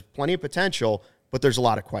question marks. There's plenty of potential, but there's a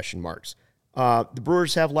lot of question marks. The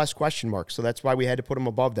Brewers have less question marks, so that's why we had to put them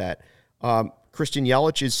above that. Christian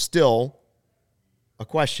Yelich is still a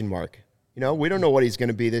question mark. We don't know what he's going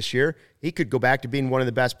to be this year. He could go back to being one of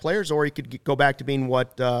the best players, or he could go back to being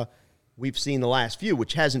what we've seen the last few,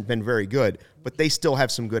 which hasn't been very good. But they still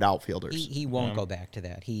have some good outfielders. He won't go back to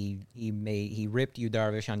that. He ripped Yu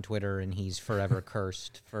Darvish on Twitter, and he's forever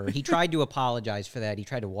cursed for. He tried to apologize for that. He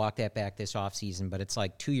tried to walk that back this offseason, but it's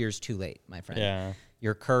like 2 years too late, my friend. Yeah,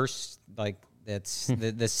 you're cursed. Like that's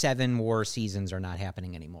the 7 war seasons are not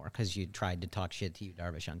happening anymore because you tried to talk shit to Yu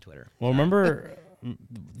Darvish on Twitter. Well, remember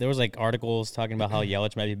there was like articles talking about how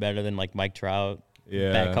Yelich might be better than like Mike Trout.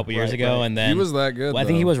 A couple years ago, and then he was that good. Well, I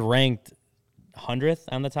think he was ranked 100th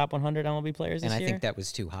on the top 100 MLB players this year. And I think that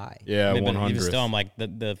was too high. Yeah, 100. He was still on like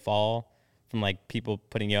the fall from like people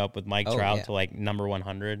putting you up with Mike Trout to like number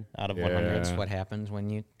 100 out of 100. That's what happens when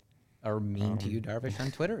you are mean to Yu Darvish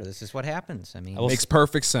on Twitter. This is what happens. I mean, makes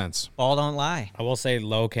perfect sense. All don't lie. I will say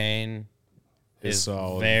Locaine is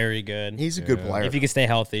solid. very good. He's a good player. If he could stay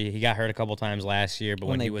healthy. He got hurt a couple times last year, but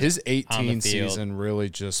when he was his on the 18 field, season really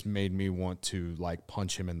just made me want to like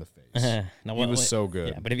punch him in the face. No, He was so good.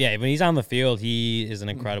 Yeah, but when he's on the field, he is an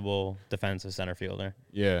incredible defensive center fielder.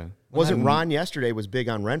 Yeah. Wasn't Ron yesterday was big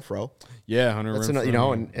on Renfro? Yeah, Hunter That's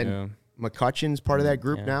Renfrow. and McCutcheon's part of that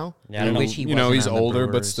group now. Yeah, I don't know. wish he You know, wasn't he's on the older,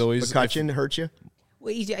 but Brewers. still he's McCutcheon hurt you?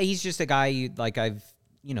 Well, he's just a guy you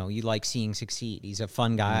like seeing succeed. He's a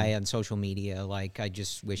fun guy on social media. Like, I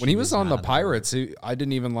just wish when he was on not the Pirates, I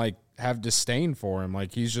didn't even like have disdain for him.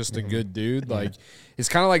 Like, he's just a good dude. Like, it's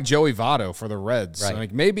kind of like Joey Votto for the Reds. Right.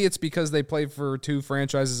 Like, maybe it's because they played for two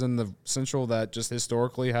franchises in the Central that just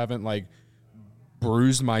historically haven't like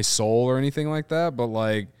bruised my soul or anything like that. But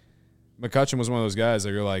like, McCutcheon was one of those guys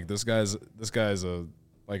that you're like, this guy's a stud.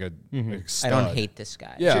 I don't hate this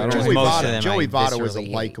guy. Yeah, I don't Joey Most of them Votto I was a viscerally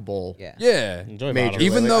hate. likable Yeah. Yeah. Enjoy major. Votto.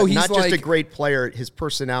 Even league. though he's not just a like- great player, his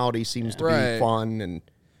personality seems to Right. be fun and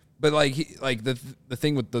But like the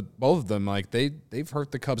thing with the both of them, like they've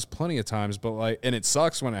hurt the Cubs plenty of times, but like, and it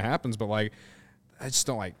sucks when it happens, but like I just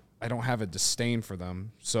don't like, I don't have a disdain for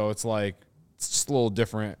them. So it's like it's just a little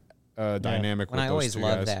different dynamic When with I those always two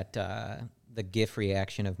love guys. that the GIF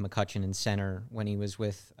reaction of McCutcheon in center when he was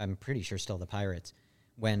with, I'm pretty sure still the Pirates,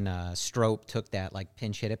 when Strope took that like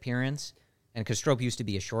pinch hit appearance, and because Strope used to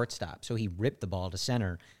be a shortstop, so he ripped the ball to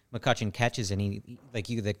center. McCutcheon catches and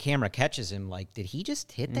the camera catches him like, did he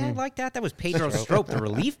just hit that like that? That was Pedro Strope, the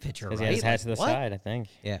relief pitcher, Because right? he has his hat Like, to the what? side, I think.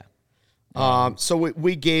 Yeah. so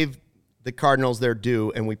we gave the Cardinals their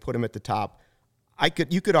due and we put them at the top.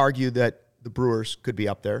 You could argue that the Brewers could be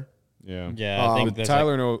up there. Yeah, Yeah, I think But there's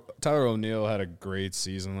Tyler O'Neill had a great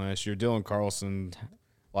season last year. Dylan Carlson,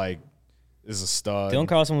 like, is a stud. Dylan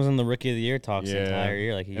Carlson was in the Rookie of the Year talks the Yeah. entire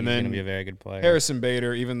year. Like, he's And going to then be a very good player. Harrison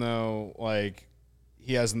Bader, even though like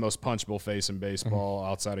he has the most punchable face in baseball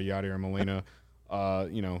outside of Yadier Molina,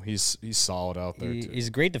 he's solid out there too. He's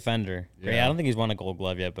a great defender. Great. Yeah. I don't think he's won a Gold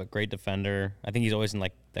Glove yet, but great defender. I think he's always in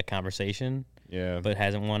like that conversation. Yeah. but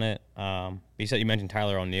hasn't won it. You mentioned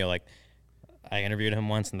Tyler O'Neill. Like, I interviewed him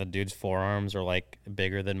once, and the dude's forearms are like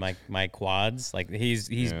bigger than my quads. Like, he's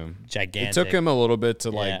gigantic. It took him a little bit to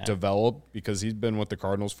like Yeah. develop because he's been with the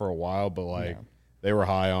Cardinals for a while, but like they were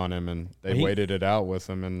high on him and they waited it out with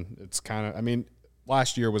him, and it's kind of, I mean,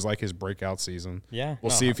 last year was like his breakout season. Yeah,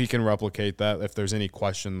 we'll see if he can replicate that, if there's any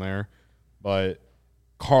question there. But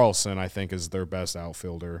Carlson, I think, is their best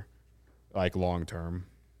outfielder, like long term.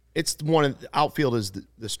 It's one of the outfield is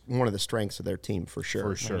one of the strengths of their team for sure.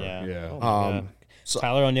 For sure, yeah. Oh my God.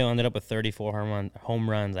 Tyler O'Neill ended up with 34 home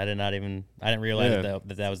runs. I didn't realize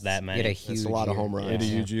that was that He many. had a huge That's a lot of year. home runs. He had a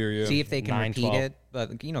huge year, yeah. See if they can 9, repeat 12. it,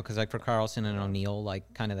 but because like for Carlson and O'Neill,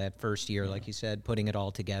 like kind of that first year, like you said, putting it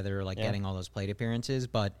all together, like getting all those plate appearances.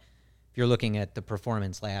 But if you're looking at the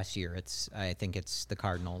performance last year, I think it's the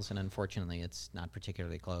Cardinals, and unfortunately, it's not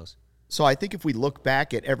particularly close. So I think if we look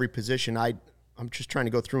back at every position, I'm just trying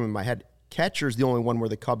to go through in my head. Catcher's the only one where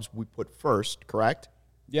the Cubs we put first, correct?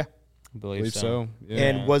 Yeah, I believe so. Yeah.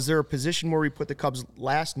 And was there a position where we put the Cubs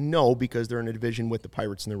last? No, because they're in a division with the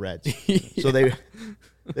Pirates and the Reds. So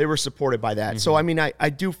they were supported by that. So, I mean, I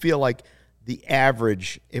do feel like the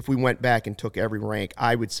average, if we went back and took every rank,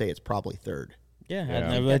 I would say it's probably third. Yeah,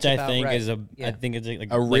 That's which I about think right. is Yeah. I think it's like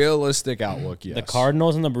a realistic outlook, yes. The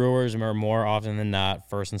Cardinals and the Brewers are more often than not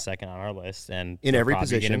first and second on our list, and In they're every probably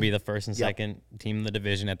position. going to be the first and Yep. second team in the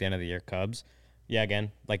division at the end of the year. Cubs,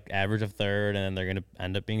 again, like average of third, and then they're going to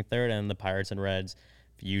end up being third, and the Pirates and Reds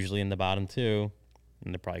usually in the bottom two,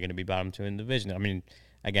 and they're probably going to be bottom two in the division. I mean,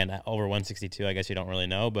 again, over 162, I guess you don't really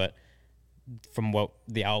know, but from what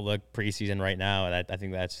the outlook preseason right now, I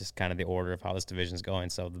think that's just kind of the order of how this division's going.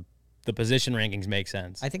 So the position rankings make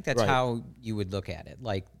sense. I think that's how you would look at it.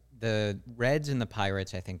 Like the Reds and the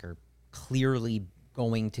Pirates, I think, are clearly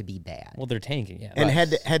going to be bad. Well, they're tanking, And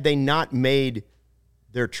had they not made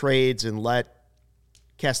their trades and let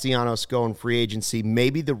Castellanos go in free agency,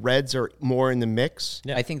 maybe the Reds are more in the mix.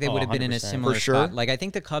 Yeah. I think they Oh, would have been in a 100%. similar For sure. spot. Like I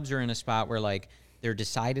think the Cubs are in a spot where like they're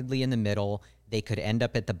decidedly in the middle. They could end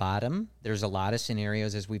up at the bottom. There's a lot of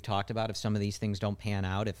scenarios, as we've talked about, if some of these things don't pan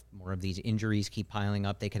out, if more of these injuries keep piling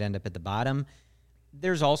up, they could end up at the bottom.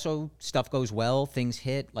 There's also stuff goes well, things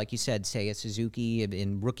hit, like you said, say a Suzuki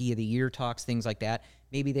in Rookie of the Year talks, things like that.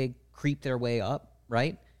 Maybe they creep their way up,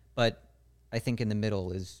 right? But I think in the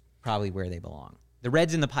middle is probably where they belong. The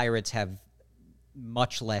Reds and the Pirates have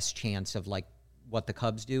much less chance of like what the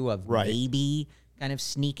Cubs do of maybe kind of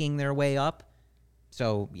sneaking their way up.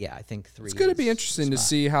 So, yeah, I think 3 It's going to be is interesting to spot.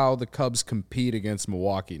 see how the Cubs compete against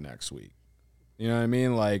Milwaukee next week. You know what I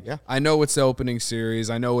mean? Like, Yeah. I know it's the opening series.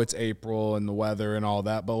 I know it's April and the weather and all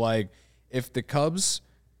that. But, like, if the Cubs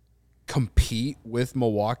compete with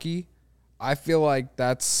Milwaukee, I feel like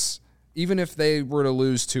that's, even if they were to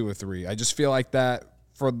lose 2 or 3, I just feel like that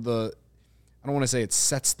I don't want to say it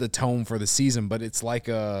sets the tone for the season, but it's like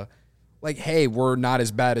hey, we're not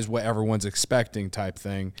as bad as what everyone's expecting type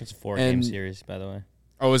thing. It's a 4-game series, by the way.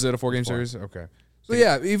 Oh, is it a 4-game series? Okay. So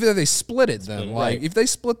yeah, even if they split it, if they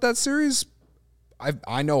split that series,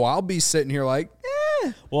 I know I'll be sitting here like,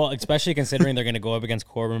 Well, especially considering they're going to go up against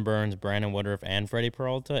Corbin Burns, Brandon Woodruff, and Freddie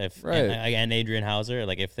Peralta, and Adrian Hauser.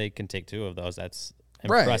 Like, if they can take 2 of those, that's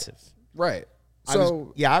impressive. Right.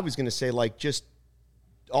 So I was going to say, like, just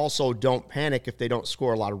also don't panic if they don't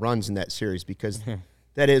score a lot of runs in that series, because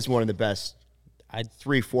that is one of the best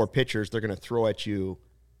 3-4 pitchers they're going to throw at you.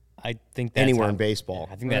 I think anywhere in baseball.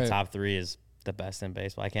 Yeah, I think that top 3 is the best in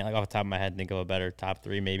baseball. I can't, like, off the top of my head, think of a better top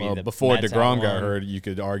 3. Maybe before DeGrom got hurt, you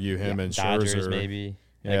could argue him and Dodgers, Scherzer. Maybe.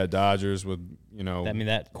 Yeah, Dodgers with,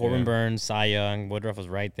 that Corbin Burns, Cy Young, Woodruff was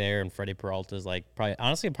right there, and Freddie Peralta's like probably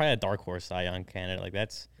a dark horse Cy Young candidate. Like,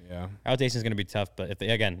 that's rotation is going to be tough, but if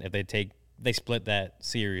they split that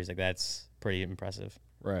series, like, that's pretty impressive.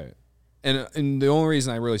 Right. And the only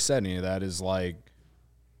reason I really said any of that is, like,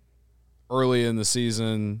 early in the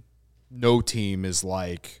season, no team is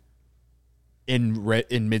like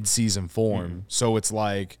in mid-season form. So it's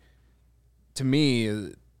like, to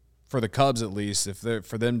me, for the Cubs at least,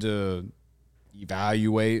 for them to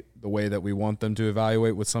evaluate the way that we want them to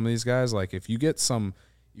evaluate with some of these guys, like, if you get some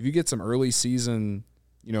early season,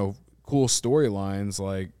 cool storylines,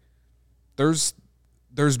 like, there's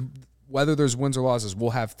whether there's wins or losses,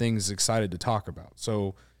 we'll have things excited to talk about.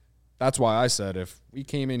 So that's why I said, if we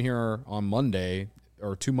came in here on Monday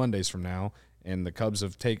or 2 Mondays from now and the Cubs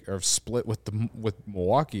have split with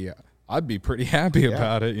Milwaukee, I'd be pretty happy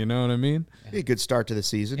about it. You know what I mean? Be a good start to the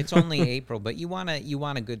season. It's only April, but you want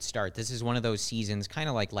a good start. This is one of those seasons, kind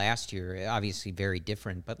of like last year, obviously very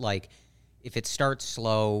different, but, like, if it starts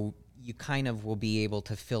slow, you kind of will be able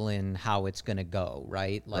to fill in how it's going to go,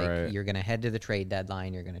 right? Like, you're going to head to the trade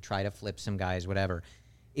deadline, you're going to try to flip some guys, whatever.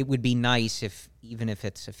 It would be nice even if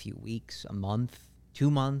it's a few weeks, a month, 2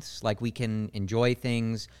 months, like, we can enjoy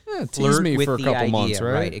things. Tease me for a couple months,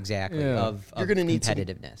 right? Right, exactly. Yeah. Of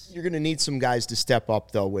competitiveness. You're going to need some guys to step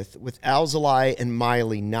up, though. With Alzolay and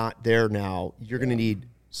Miley not there now, you're going to need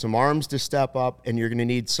some arms to step up, and you're going to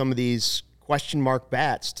need some of these question mark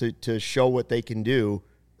bats to show what they can do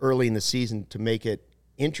early in the season to make it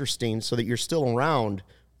interesting, so that you're still around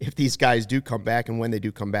if these guys do come back and when they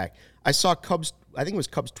do come back. I saw Cubs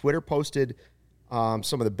Twitter posted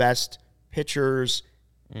some of the best pitchers,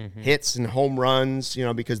 hits and home runs,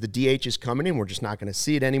 because the DH is coming in. We're just not going to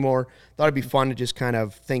see it anymore. Thought it'd be fun to just kind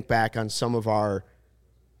of think back on some of our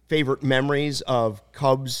favorite memories of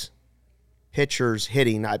Cubs pitchers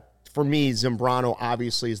hitting. For me, Zambrano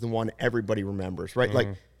obviously is the one everybody remembers, right?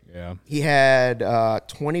 Like, he had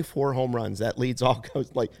 24 home runs. That leads all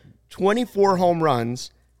Cubs. Like, 24 home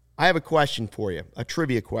runs. I have a question for you, a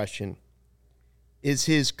trivia question. Is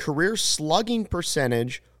his career slugging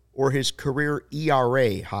percentage or his career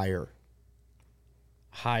ERA higher?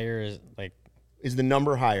 Higher is the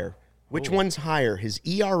number higher? Which one's higher, his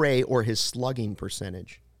ERA or his slugging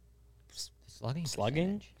percentage? Slugging?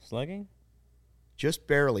 Just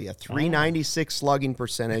barely. A 396 slugging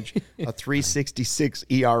percentage, a 366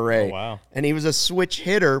 ERA. Oh, wow. And he was a switch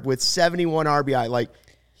hitter with 71 RBI. Like,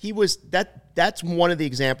 he was that's one of the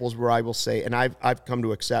examples where I will say, and I've come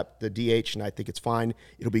to accept the DH, and I think it's fine.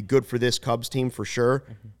 It'll be good for this Cubs team for sure.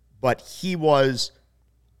 But he was,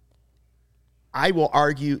 I will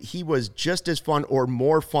argue, he was just as fun or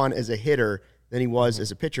more fun as a hitter than he was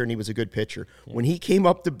as a pitcher, and he was a good pitcher. When he came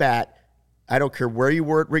up to bat, I don't care where you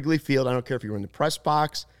were at Wrigley Field. I don't care if you were in the press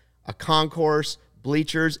box, a concourse,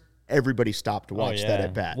 bleachers. Everybody stopped to watch that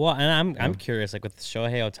at bat. Well, and I'm curious, like, with the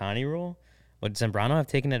Shohei Ohtani rule, would Zambrano have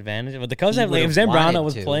taken advantage of it? The Cubs have, like, if Zambrano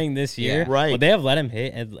was playing this year, would they have let him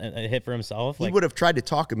hit for himself? He would have tried to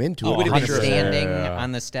talk him into it. He would have been standing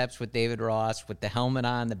on the steps with David Ross with the helmet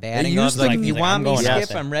on, the batting gloves. Like, if you want me,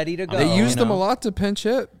 Skip, I'm ready to go. They used him a lot to pinch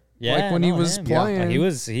hit. Yeah, like when he was playing. He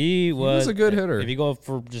was a good hitter. If you go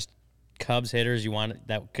for just Cubs hitters, you want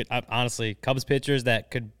that could honestly Cubs pitchers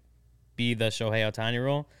that could be the Shohei Ohtani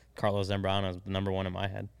rule. Carlos Zambrano is the number one in my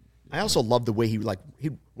head. I also love the way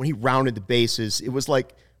when he rounded the bases, it was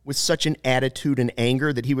like with such an attitude and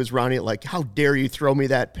anger that he was rounding it like, how dare you throw me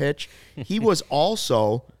that pitch? He was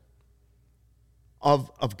also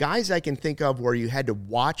of guys I can think of where you had to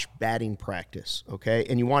watch batting practice, okay?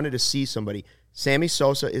 And you wanted to see somebody. Sammy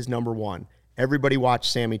Sosa is number one. Everybody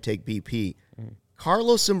watched Sammy take BP.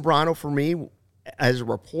 Carlos Zambrano, for me, as a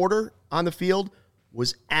reporter on the field,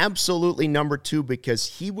 was absolutely number 2 because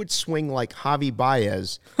he would swing like Javi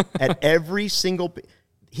Baez at every single.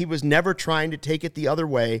 He was never trying to take it the other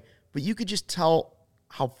way, but you could just tell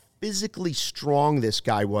how physically strong this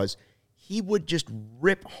guy was. He would just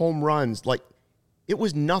rip home runs. Like, it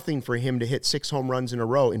was nothing for him to hit 6 home runs in a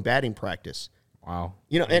row in batting practice. Wow.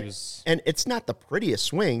 You know, and it's not the prettiest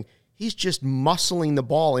swing. He's just muscling the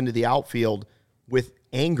ball into the outfield with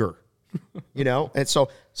anger, you know? And so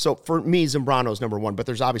for me, Zambrano's number 1, but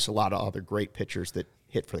there's obviously a lot of other great pitchers that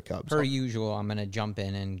hit for the Cubs. Per usual, I'm going to jump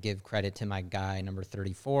in and give credit to my guy, number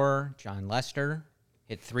 34, John Lester.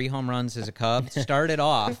 Hit 3 home runs as a Cub. Started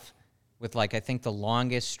off with, like, I think the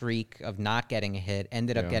longest streak of not getting a hit.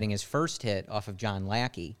 Ended up getting his first hit off of John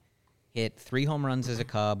Lackey. Hit 3 home runs as a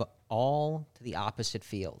Cub, all to the opposite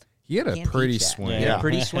field. He had a pretty swing. He had a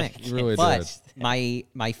pretty swing. He really but did.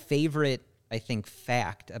 my favorite, I think,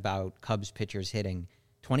 fact about Cubs pitchers hitting,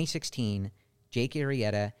 2016, Jake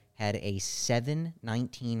Arrieta had a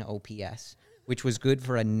 719 OPS, which was good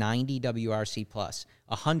for a 90 WRC+.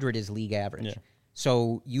 100 is league average. Yeah.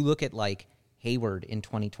 So you look at, like, Hayward in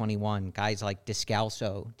 2021, guys like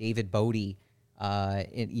Descalso, David Bodie,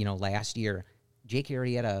 last year. Jake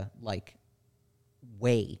Arrieta, like,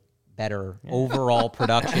 way better overall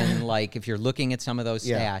production. Like, if you're looking at some of those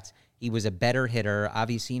stats, he was a better hitter.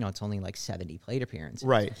 Obviously, it's only like 70 plate appearances.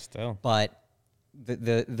 Right. Still. But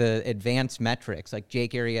the advanced metrics, like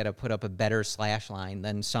Jake Arrieta put up a better slash line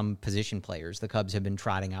than some position players the Cubs have been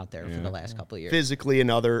trotting out there for the last couple of years. Physically,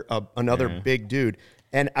 another big dude.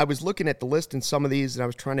 And I was looking at the list in some of these, and I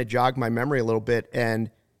was trying to jog my memory a little bit,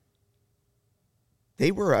 and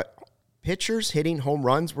they were pitchers hitting home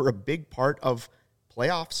runs were a big part of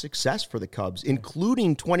playoff success for the Cubs,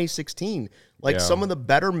 including 2016. Like, some of the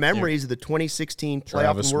better memories of the 2016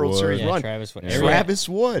 playoff and World Series run. Travis Wood. Travis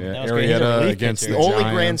Wood. Yeah. Arrieta against the the only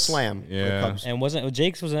Giants. grand slam. Yeah. The Cubs. And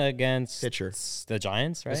Jake's was against Pitcher. the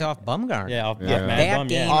Giants, right? It was off Bumgarner. Yeah, off Yeah. Matt That Bum,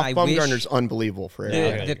 game, yeah. Off I Bumgarner's wish- unbelievable for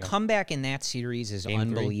it. The comeback in that series is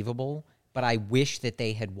unbelievable, but I wish that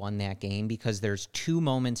they had won that game because there's 2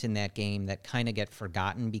 moments in that game that kind of get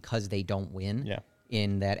forgotten because they don't win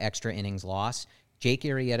in that extra innings loss. Jake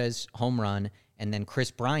Arrieta's home run, and then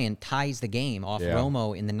Chris Bryant ties the game off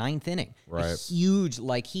Romo in the 9th inning. Right. A huge,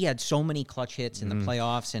 like, he had so many clutch hits in the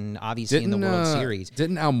playoffs and obviously in the World Series.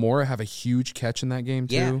 Didn't Almora have a huge catch in that game,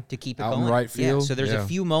 too? Yeah, to keep it out going. in right field. Yeah, so there's a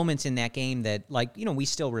few moments in that game that, like, we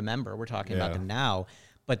still remember. We're talking about them now.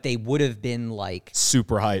 But they would have been, like,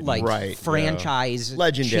 super heightened. Right. franchise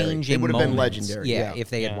Legendary. changing It would have been moments, legendary. Yeah,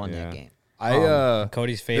 if they had won that game.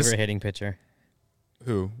 Cody's favorite hitting pitcher.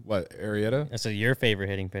 Who? What? Arrieta? That's your favorite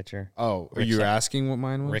hitting pitcher. Oh, are you asking what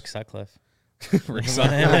mine was? Rick Sutcliffe. Rick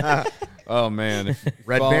Sutcliffe. Oh, man.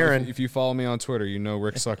 Red Baron. If you follow me on Twitter,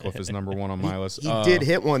 Rick Sutcliffe is number 1 on my list. He did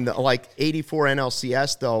hit one, like 84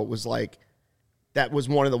 NLCS, though, was like, that was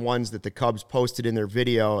one of the ones that the Cubs posted in their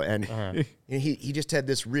video, and he just had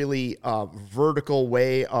this really vertical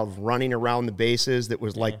way of running around the bases that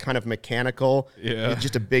was like kind of mechanical. Yeah.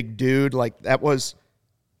 Just a big dude. Like, that was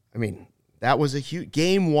a huge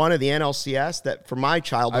game 1 of the NLCS. That for my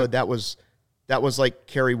childhood, that was like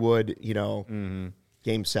Kerry Wood,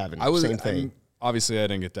 game 7. Same thing. Obviously, I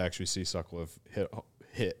didn't get to actually see Sutcliffe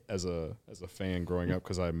hit as a fan growing up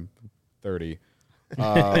because I'm 30.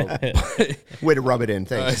 Way to rub it in.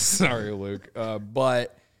 Thanks. Sorry, Luke.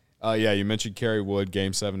 You mentioned Kerry Wood,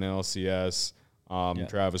 Game 7 NLCS.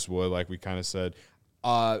 Travis Wood, like we kind of said.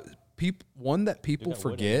 One that people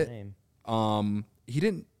forget. He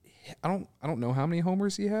didn't. I don't know how many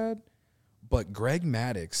homers he had, but Greg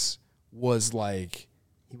Maddux was like.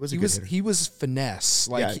 He was finesse.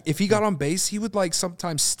 Like, if he got on base, he would, like,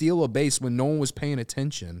 sometimes steal a base when no one was paying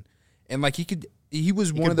attention, and like he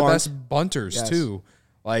was one of the best bunters too.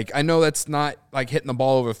 Like, I know that's not like hitting the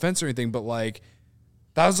ball over a fence or anything, but like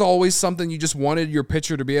that was always something you just wanted your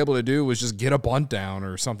pitcher to be able to do, was just get a bunt down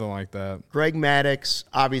or something like that. Greg Maddux,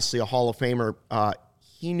 obviously a Hall of Famer,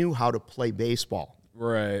 he knew how to play baseball.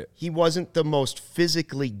 Right. He wasn't the most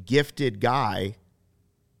physically gifted guy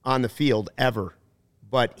on the field ever,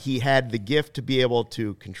 but he had the gift to be able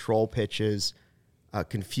to control pitches,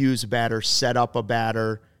 confuse a batter, set up a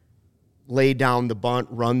batter, lay down the bunt,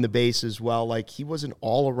 run the bases well. Like, he was an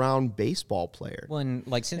all-around baseball player. Well, and,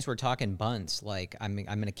 like, since we're talking bunts, like, I'm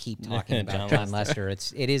going to keep talking about John Lester.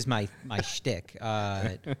 It is my shtick,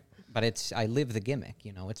 but I live the gimmick.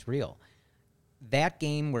 It's real. That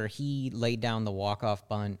game where he laid down the walk-off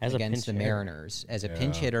bunt against the Mariners as a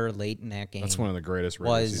pinch hitter late in that game. That's one of the greatest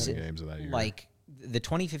regular season games of that year. Like, the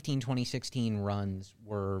 2015-2016 runs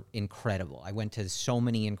were incredible. I went to so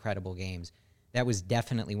many incredible games. that was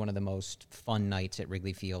definitely one of the most fun nights at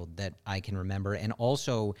Wrigley Field that I can remember. And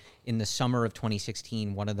also in the summer of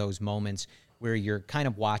 2016, one of those moments where you're kind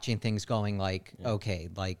of watching things going like, okay,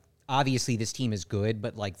 like obviously this team is good,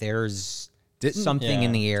 but like there's something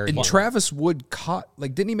in the air. And Travis Wood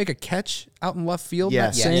didn't he make a catch out in left field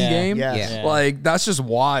that same game? Yes. Like, that's just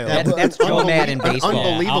wild. That's Joe Madden baseball.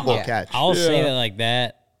 Unbelievable catch. I'll say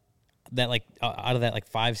that like out of that like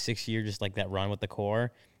 5-6 year, just like that run with the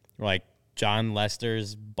core, like John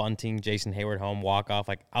Lester's bunting Jason Hayward home walk-off,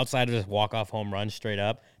 like outside of just walk-off home run straight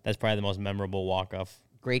up, that's probably the most memorable walk-off.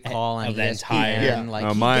 Great call on of that ESPN.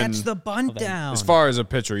 Like, he gets the bunt down. As far as a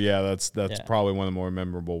pitcher, that's probably one of the more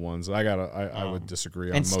memorable ones. I would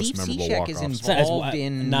disagree on most Steve memorable Cishek walk-offs. is involved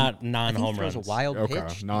in not non-home runs. A wild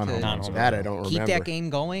pitch. Non-home runs. That I don't remember. Keep that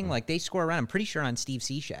game going. Like, they score around. I'm pretty sure on Steve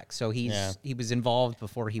Cishek. So he was involved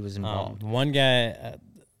before he was involved. One guy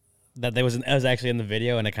that was actually in the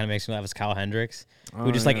video, and it kind of makes me laugh, is Kyle Hendricks, who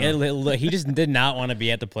just he just did not want to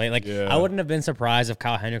be at the plate. Like, I wouldn't have been surprised if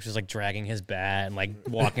Kyle Hendricks was like dragging his bat and like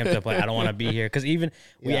walking up to the plate. I don't want to be here, because even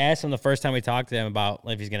we asked him the first time we talked to him about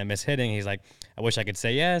if he's gonna miss hitting. He's like, I wish I could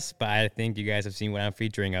say yes, but I think you guys have seen what I'm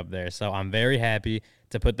featuring up there, so I'm very happy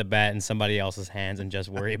to put the bat in somebody else's hands and just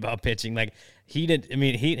worry about pitching. Like, he did. I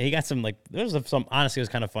mean, he got some, like, there was some, honestly, it was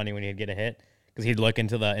kind of funny when he'd get a hit, because he'd look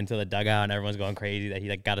into the dugout and everyone's going crazy that he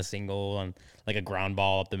like got a single on like a ground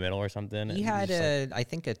ball up the middle or something. He had I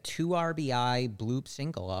think a 2 RBI bloop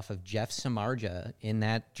single off of Jeff Samardzija in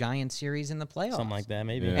that Giants series in the playoffs. Something like that,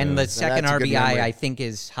 maybe. Yeah. And the second RBI, I think,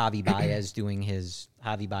 is Javi Baez doing his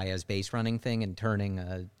Javi Baez base running thing and turning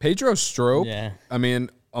a Pedro Strop. Yeah. I mean,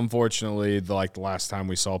 unfortunately, the last time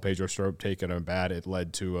we saw Pedro Strop take a bat, it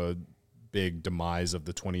led to a big demise of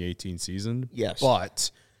the 2018 season. Yes.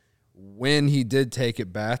 But when he did take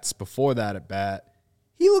at bats before that at bat,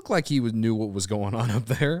 he looked like he knew what was going on up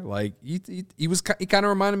there. Like, he kind of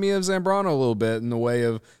reminded me of Zambrano a little bit in the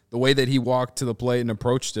way that he walked to the plate and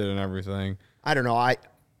approached it and everything. I don't know.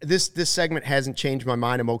 This segment hasn't changed my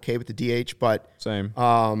mind. I'm okay with the DH, but same.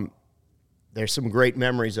 There's some great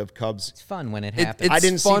memories of Cubs. It's fun when it happens. I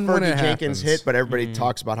didn't see Fergie Jenkins hit, but everybody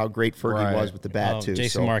talks about how great Fergie was with the bat too.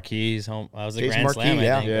 Jason Marquis home. I was a Grand Marquis, Slam.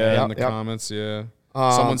 I think. Yeah, in the comments, yeah.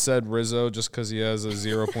 Someone said Rizzo just because he has a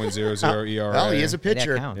 0.00 ERA. Well, he is a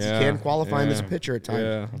pitcher. That counts. You can qualify him as a pitcher at times.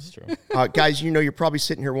 Yeah, that's true. Guys, you're probably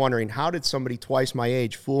sitting here wondering, how did somebody twice my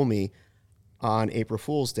age fool me on April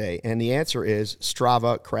Fool's Day? And the answer is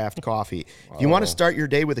Strava Craft Coffee. If you want to start your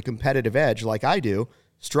day with a competitive edge like I do,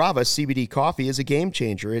 Strava CBD coffee is a game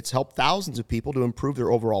changer. It's helped thousands of people to improve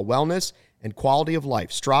their overall wellness and quality of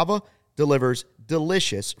life. Strava delivers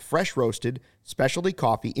delicious, fresh roasted specialty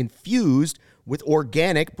coffee infused with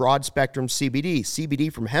organic broad-spectrum CBD.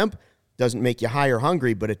 CBD from hemp doesn't make you high or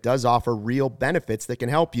hungry, but it does offer real benefits that can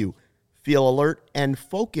help you feel alert and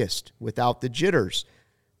focused without the jitters.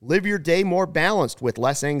 Live your day more balanced with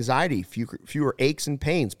less anxiety, fewer aches and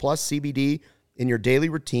pains. Plus, CBD in your daily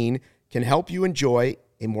routine can help you enjoy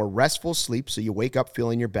a more restful sleep so you wake up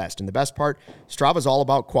feeling your best. And the best part, Strava's all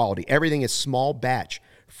about quality. Everything is small batch,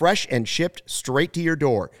 fresh and shipped straight to your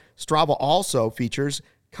door. Strava also features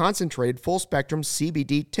concentrated full-spectrum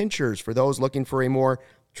CBD tinctures for those looking for a more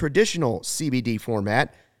traditional CBD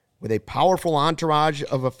format with a powerful entourage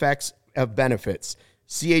of effects of benefits.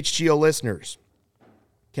 CHGO listeners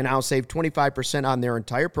can now save 25% on their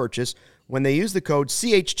entire purchase when they use the code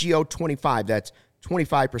CHGO25. That's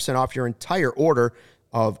 25% off your entire order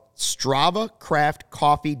of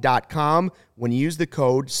StravaCraftCoffee.com when you use the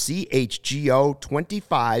code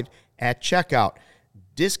CHGO25 at checkout.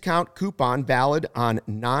 Discount coupon valid on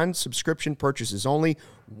non-subscription purchases only.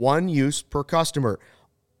 One use per customer.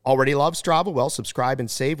 Already love Strava? Well, subscribe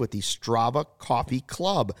and save with the Strava Coffee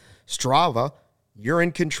Club. Strava, you're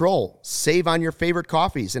in control. Save on your favorite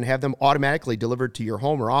coffees and have them automatically delivered to your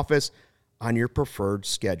home or office on your preferred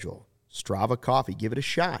schedule. Strava Coffee, give it a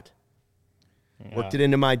shot. Yeah. Worked it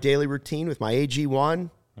into my daily routine with my AG1.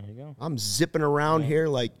 There you go. I'm zipping around here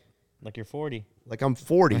like you're 40. Like I'm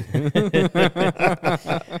 40.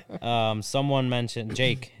 Someone mentioned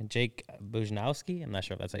Jake Bujanowski. I'm not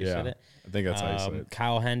sure if that's how you said it. I think that's how you said it.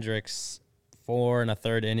 Kyle Hendricks, 4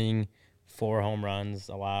 1/3 inning, 4 home runs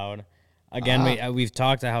allowed. Again, we've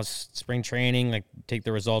talked about how spring training, like, take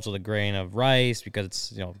the results with a grain of rice because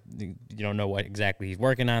it's, you don't know what exactly he's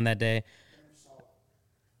working on that day.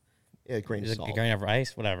 Yeah, grain of salt. Grain of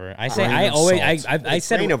rice, whatever. I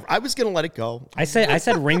was gonna let it go. I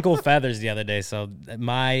said wrinkle feathers the other day, so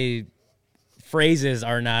my phrases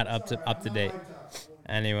are not up to date.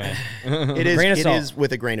 Anyway, it is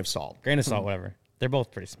with a grain of salt. Grain of salt, whatever. They're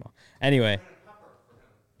both pretty small. Anyway,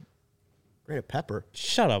 grain of pepper.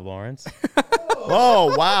 Shut up, Lawrence.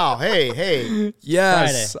 Oh, wow. Hey.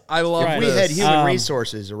 Yes, Friday. I love We this. had human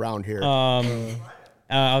resources around here.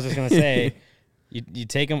 I was just gonna say, you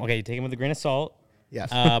take him. Okay, you take him with a grain of salt. Yes.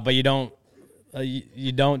 But you don't.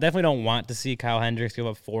 You definitely don't want to see Kyle Hendricks give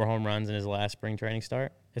up 4 home runs in his last spring training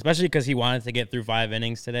start, especially because he wanted to get through 5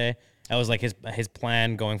 innings today. That was like his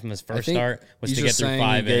plan going from his first start was to get through 5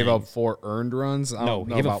 innings. He gave up 4 earned runs. No,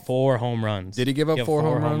 he gave up 4 home runs. Did he give up 4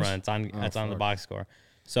 home runs? That's on the box score.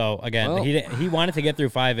 So again, he wanted to get through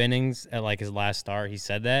 5 innings at like his last start. He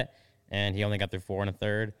said that, and he only got through 4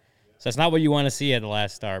 1/3. So that's not what you want to see at the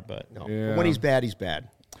last start. But no, but when he's bad, he's bad.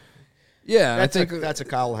 Yeah, I think that's a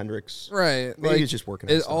Kyle Hendricks. Right. Maybe he's just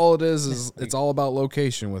working on stuff. All it is it's all about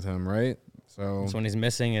location with him, right? So when he's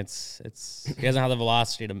missing, it's he doesn't have the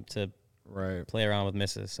velocity to right play around with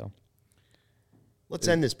misses. So let's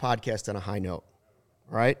end this podcast on a high note.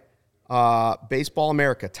 All right. Baseball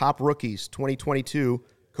America, top rookies 2022.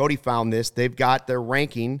 Cody found this. They've got their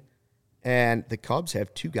ranking, and the Cubs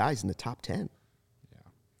have 2 guys in the top 10. Yeah.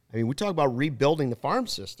 I mean, we talk about rebuilding the farm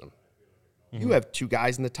system. You have 2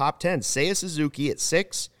 guys in the top 10. Seiya Suzuki at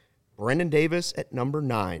 6, Brendan Davis at number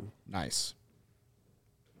 9. Nice.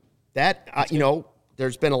 That,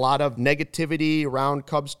 there's been a lot of negativity around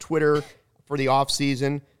Cubs Twitter for the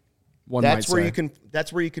offseason. That's where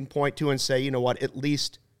you can point to and say, you know what, at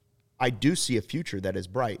least I do see a future that is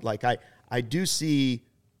bright. Like I do see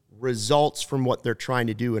results from what they're trying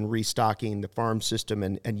to do in restocking the farm system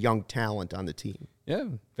and young talent on the team. Yeah,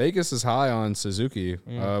 Vegas is high on Suzuki.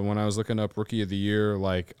 When I was looking up Rookie of the Year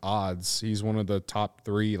odds, he's one of the top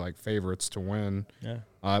 3 favorites to win.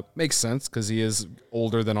 Yeah, makes sense because he is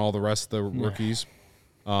older than all the rest of the rookies.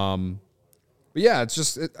 But yeah, it's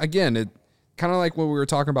just it kind of like what we were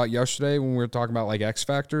talking about yesterday when we were talking about X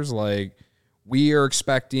factors. We are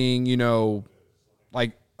expecting,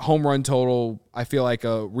 home run total. I feel like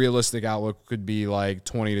a realistic outlook could be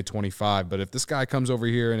 20 to 25. But if this guy comes over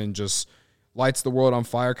here and just lights the world on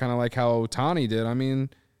fire, kind of like how Ohtani did. I mean,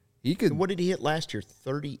 he could. What did he hit last year?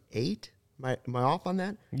 38? Am I off on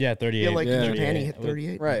that? Yeah, 38. I feel like yeah. Japan he hit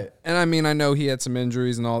 38. Right. And I mean, I know he had some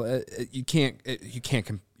injuries and all. You can't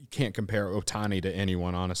compare Ohtani to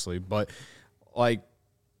anyone, honestly. But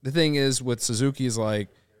the thing is with Suzuki is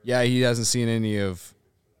he hasn't seen any of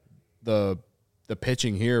the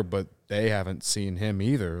pitching here, but they haven't seen him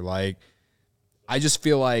either. I just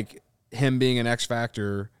feel like him being an X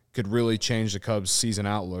factor could really change the Cubs' season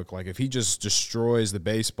outlook. If he just destroys the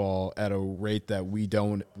baseball at a rate that we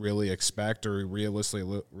don't really expect or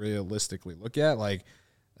realistically look at,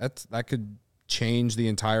 that could change the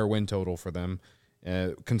entire win total for them,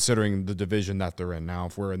 considering the division that they're in now.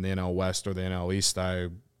 If we're in the NL West or the NL East, I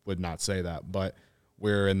would not say that, but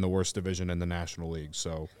we're in the worst division in the National League,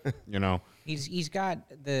 so he's got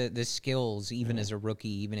the skills even as a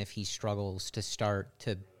rookie, even if he struggles to start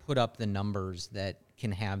to put up the numbers that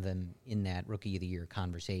can have them in that Rookie of the Year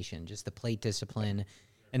conversation. Just the plate discipline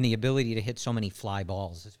and the ability to hit so many fly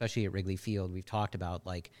balls, especially at Wrigley Field. We've talked about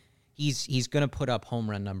he's going to put up home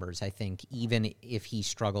run numbers, I think, even if he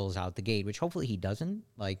struggles out the gate, which hopefully he doesn't.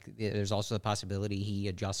 There's also the possibility he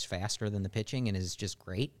adjusts faster than the pitching and is just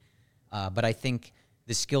great. But I think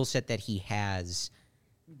the skill set that he has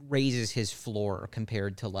raises his floor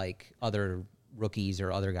compared to other rookies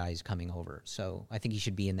or other guys coming over. So I think he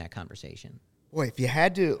should be in that conversation. Boy, if you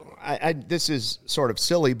had to, this is sort of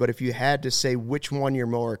silly, but if you had to say which one you're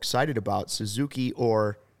more excited about, Suzuki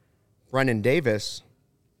or Brendan Davis,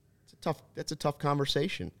 that's a tough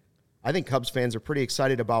conversation. I think Cubs fans are pretty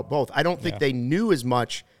excited about both. I don't think they knew as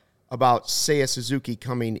much about Seiya Suzuki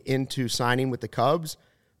coming into signing with the Cubs,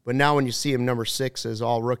 but now when you see him number 6 as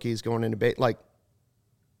all rookies going into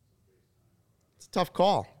it's a tough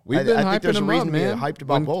call. We've been hyping him up, man. Hyped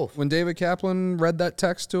about both. When David Kaplan read that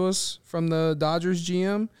text to us from the Dodgers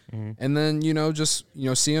GM, and then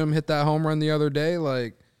see him hit that home run the other day,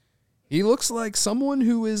 he looks like someone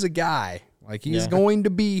who is a guy. He's going to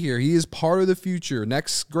be here. He is part of the future.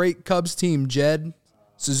 Next great Cubs team, Jed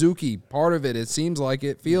Suzuki, part of it. It seems like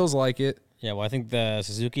it, feels like it. Yeah, well, I think the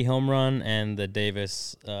Suzuki home run and the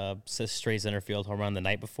Davis straight center field home run the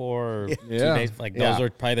night before, or 2 days, those are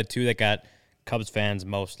probably the 2 that got Cubs fans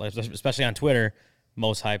most, especially on Twitter,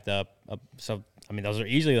 most hyped up. So, I mean, those are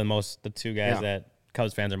easily the 2 guys that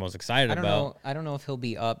Cubs fans are most excited about. I don't know if he'll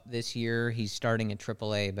be up this year. He's starting at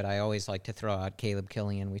AAA, but I always like to throw out Caleb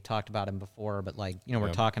Killian. We talked about him before, but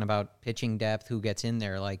we're talking about pitching depth, who gets in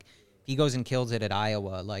there. If he goes and kills it at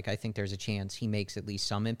Iowa, I think there's a chance he makes at least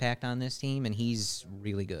some impact on this team, and he's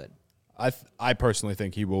really good. I personally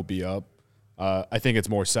think he will be up. I think it's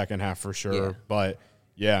more second half for sure, but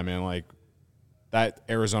yeah, man, that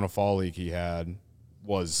Arizona Fall League he had,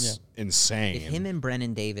 was insane. If him and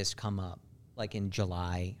Brennan Davis come up like in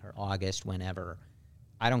July or August, whenever,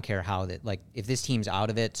 I don't care how that. Like, if this team's out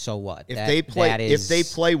of it, so what? If they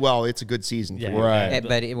play well, it's a good season. For you. Right.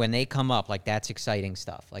 But when they come up, like, that's exciting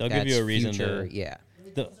stuff. Like, They'll that's give you a reason future, to. yeah.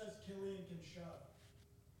 Killian can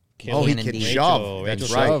shove. Oh, he Killian can and shove. Rachel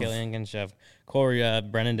That's right. right. Killian can shove. Corey,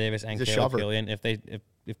 Brennan Davis, and He's a Caleb shover. Killian. If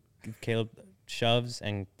Caleb shoves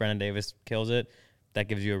and Brennan Davis kills it, that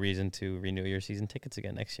gives you a reason to renew your season tickets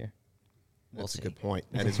again next year. That's a good point.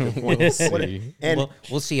 That is a good point. And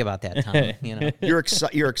We'll see about that, Tom. You know,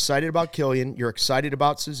 you're excited about Killian. You're excited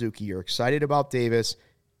about Suzuki. You're excited about Davis.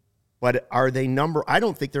 But are they I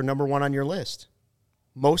don't think they're number one on your list.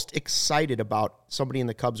 Most excited about somebody in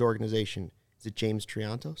the Cubs organization. Is it James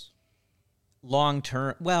Triantos? long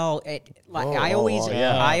term. Well,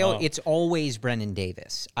 it's always Brennan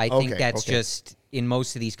Davis. I think that's just in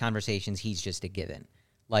most of these conversations. He's just a given.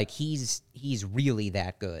 Like he's really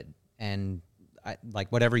that good, and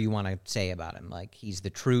like whatever you want to say about him, like he's the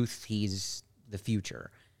truth. He's the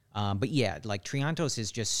future. But yeah, like Triantos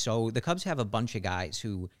is just so. The Cubs have a bunch of guys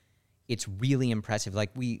who. It's really impressive. Like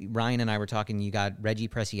Ryan and I were talking, you got Reggie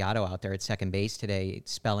Preciado out there at second base today,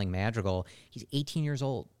 spelling Madrigal. He's 18 years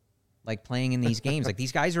old, like playing in these games. Like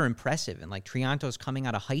these guys are impressive. And like Triantos coming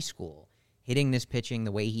out of high school, hitting this pitching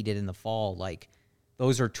the way he did in the fall, like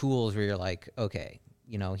those are tools where you're like, okay,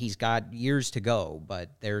 you know, he's got years to go, but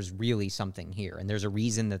there's really something here. And there's a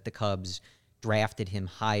reason that the Cubs drafted him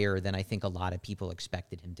higher than I think a lot of people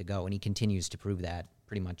expected him to go. And he continues to prove that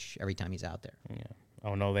pretty much every time he's out there. Yeah.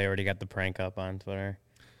 Oh, no, they already got the prank up on Twitter.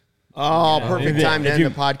 Oh, perfect time to end the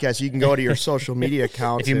podcast. You can go to your social media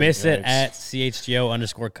accounts. If you missed it, at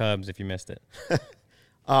CHGO_Cubs if you missed it.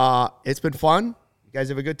 It's been fun. You guys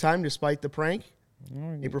have a good time despite the prank?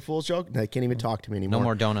 April Fool's joke? No, I can't even talk to me anymore. No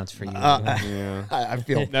more donuts for you. Yeah. I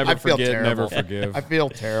feel Never forget, terrible. never forgive. I feel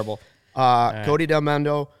terrible. Cody Del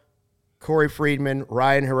Mundo, Corey Friedman,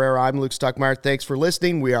 Ryan Herrera, I'm Luke Stuckmeyer. Thanks for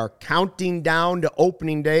listening. We are counting down to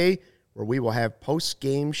opening day, where we will have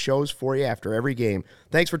post-game shows for you after every game.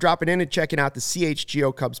 Thanks for dropping in and checking out the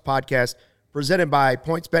CHGO Cubs podcast presented by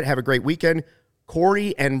PointsBet. Have a great weekend.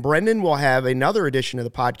 Corey and Brendan will have another edition of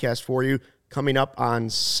the podcast for you coming up on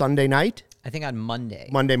Sunday night. I think on Monday.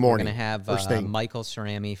 Monday morning. We're going to have Michael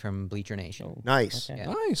Cerami from Bleacher Nation. Nice. Okay.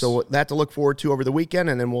 Nice. So that to look forward to over the weekend,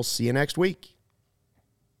 and then we'll see you next week.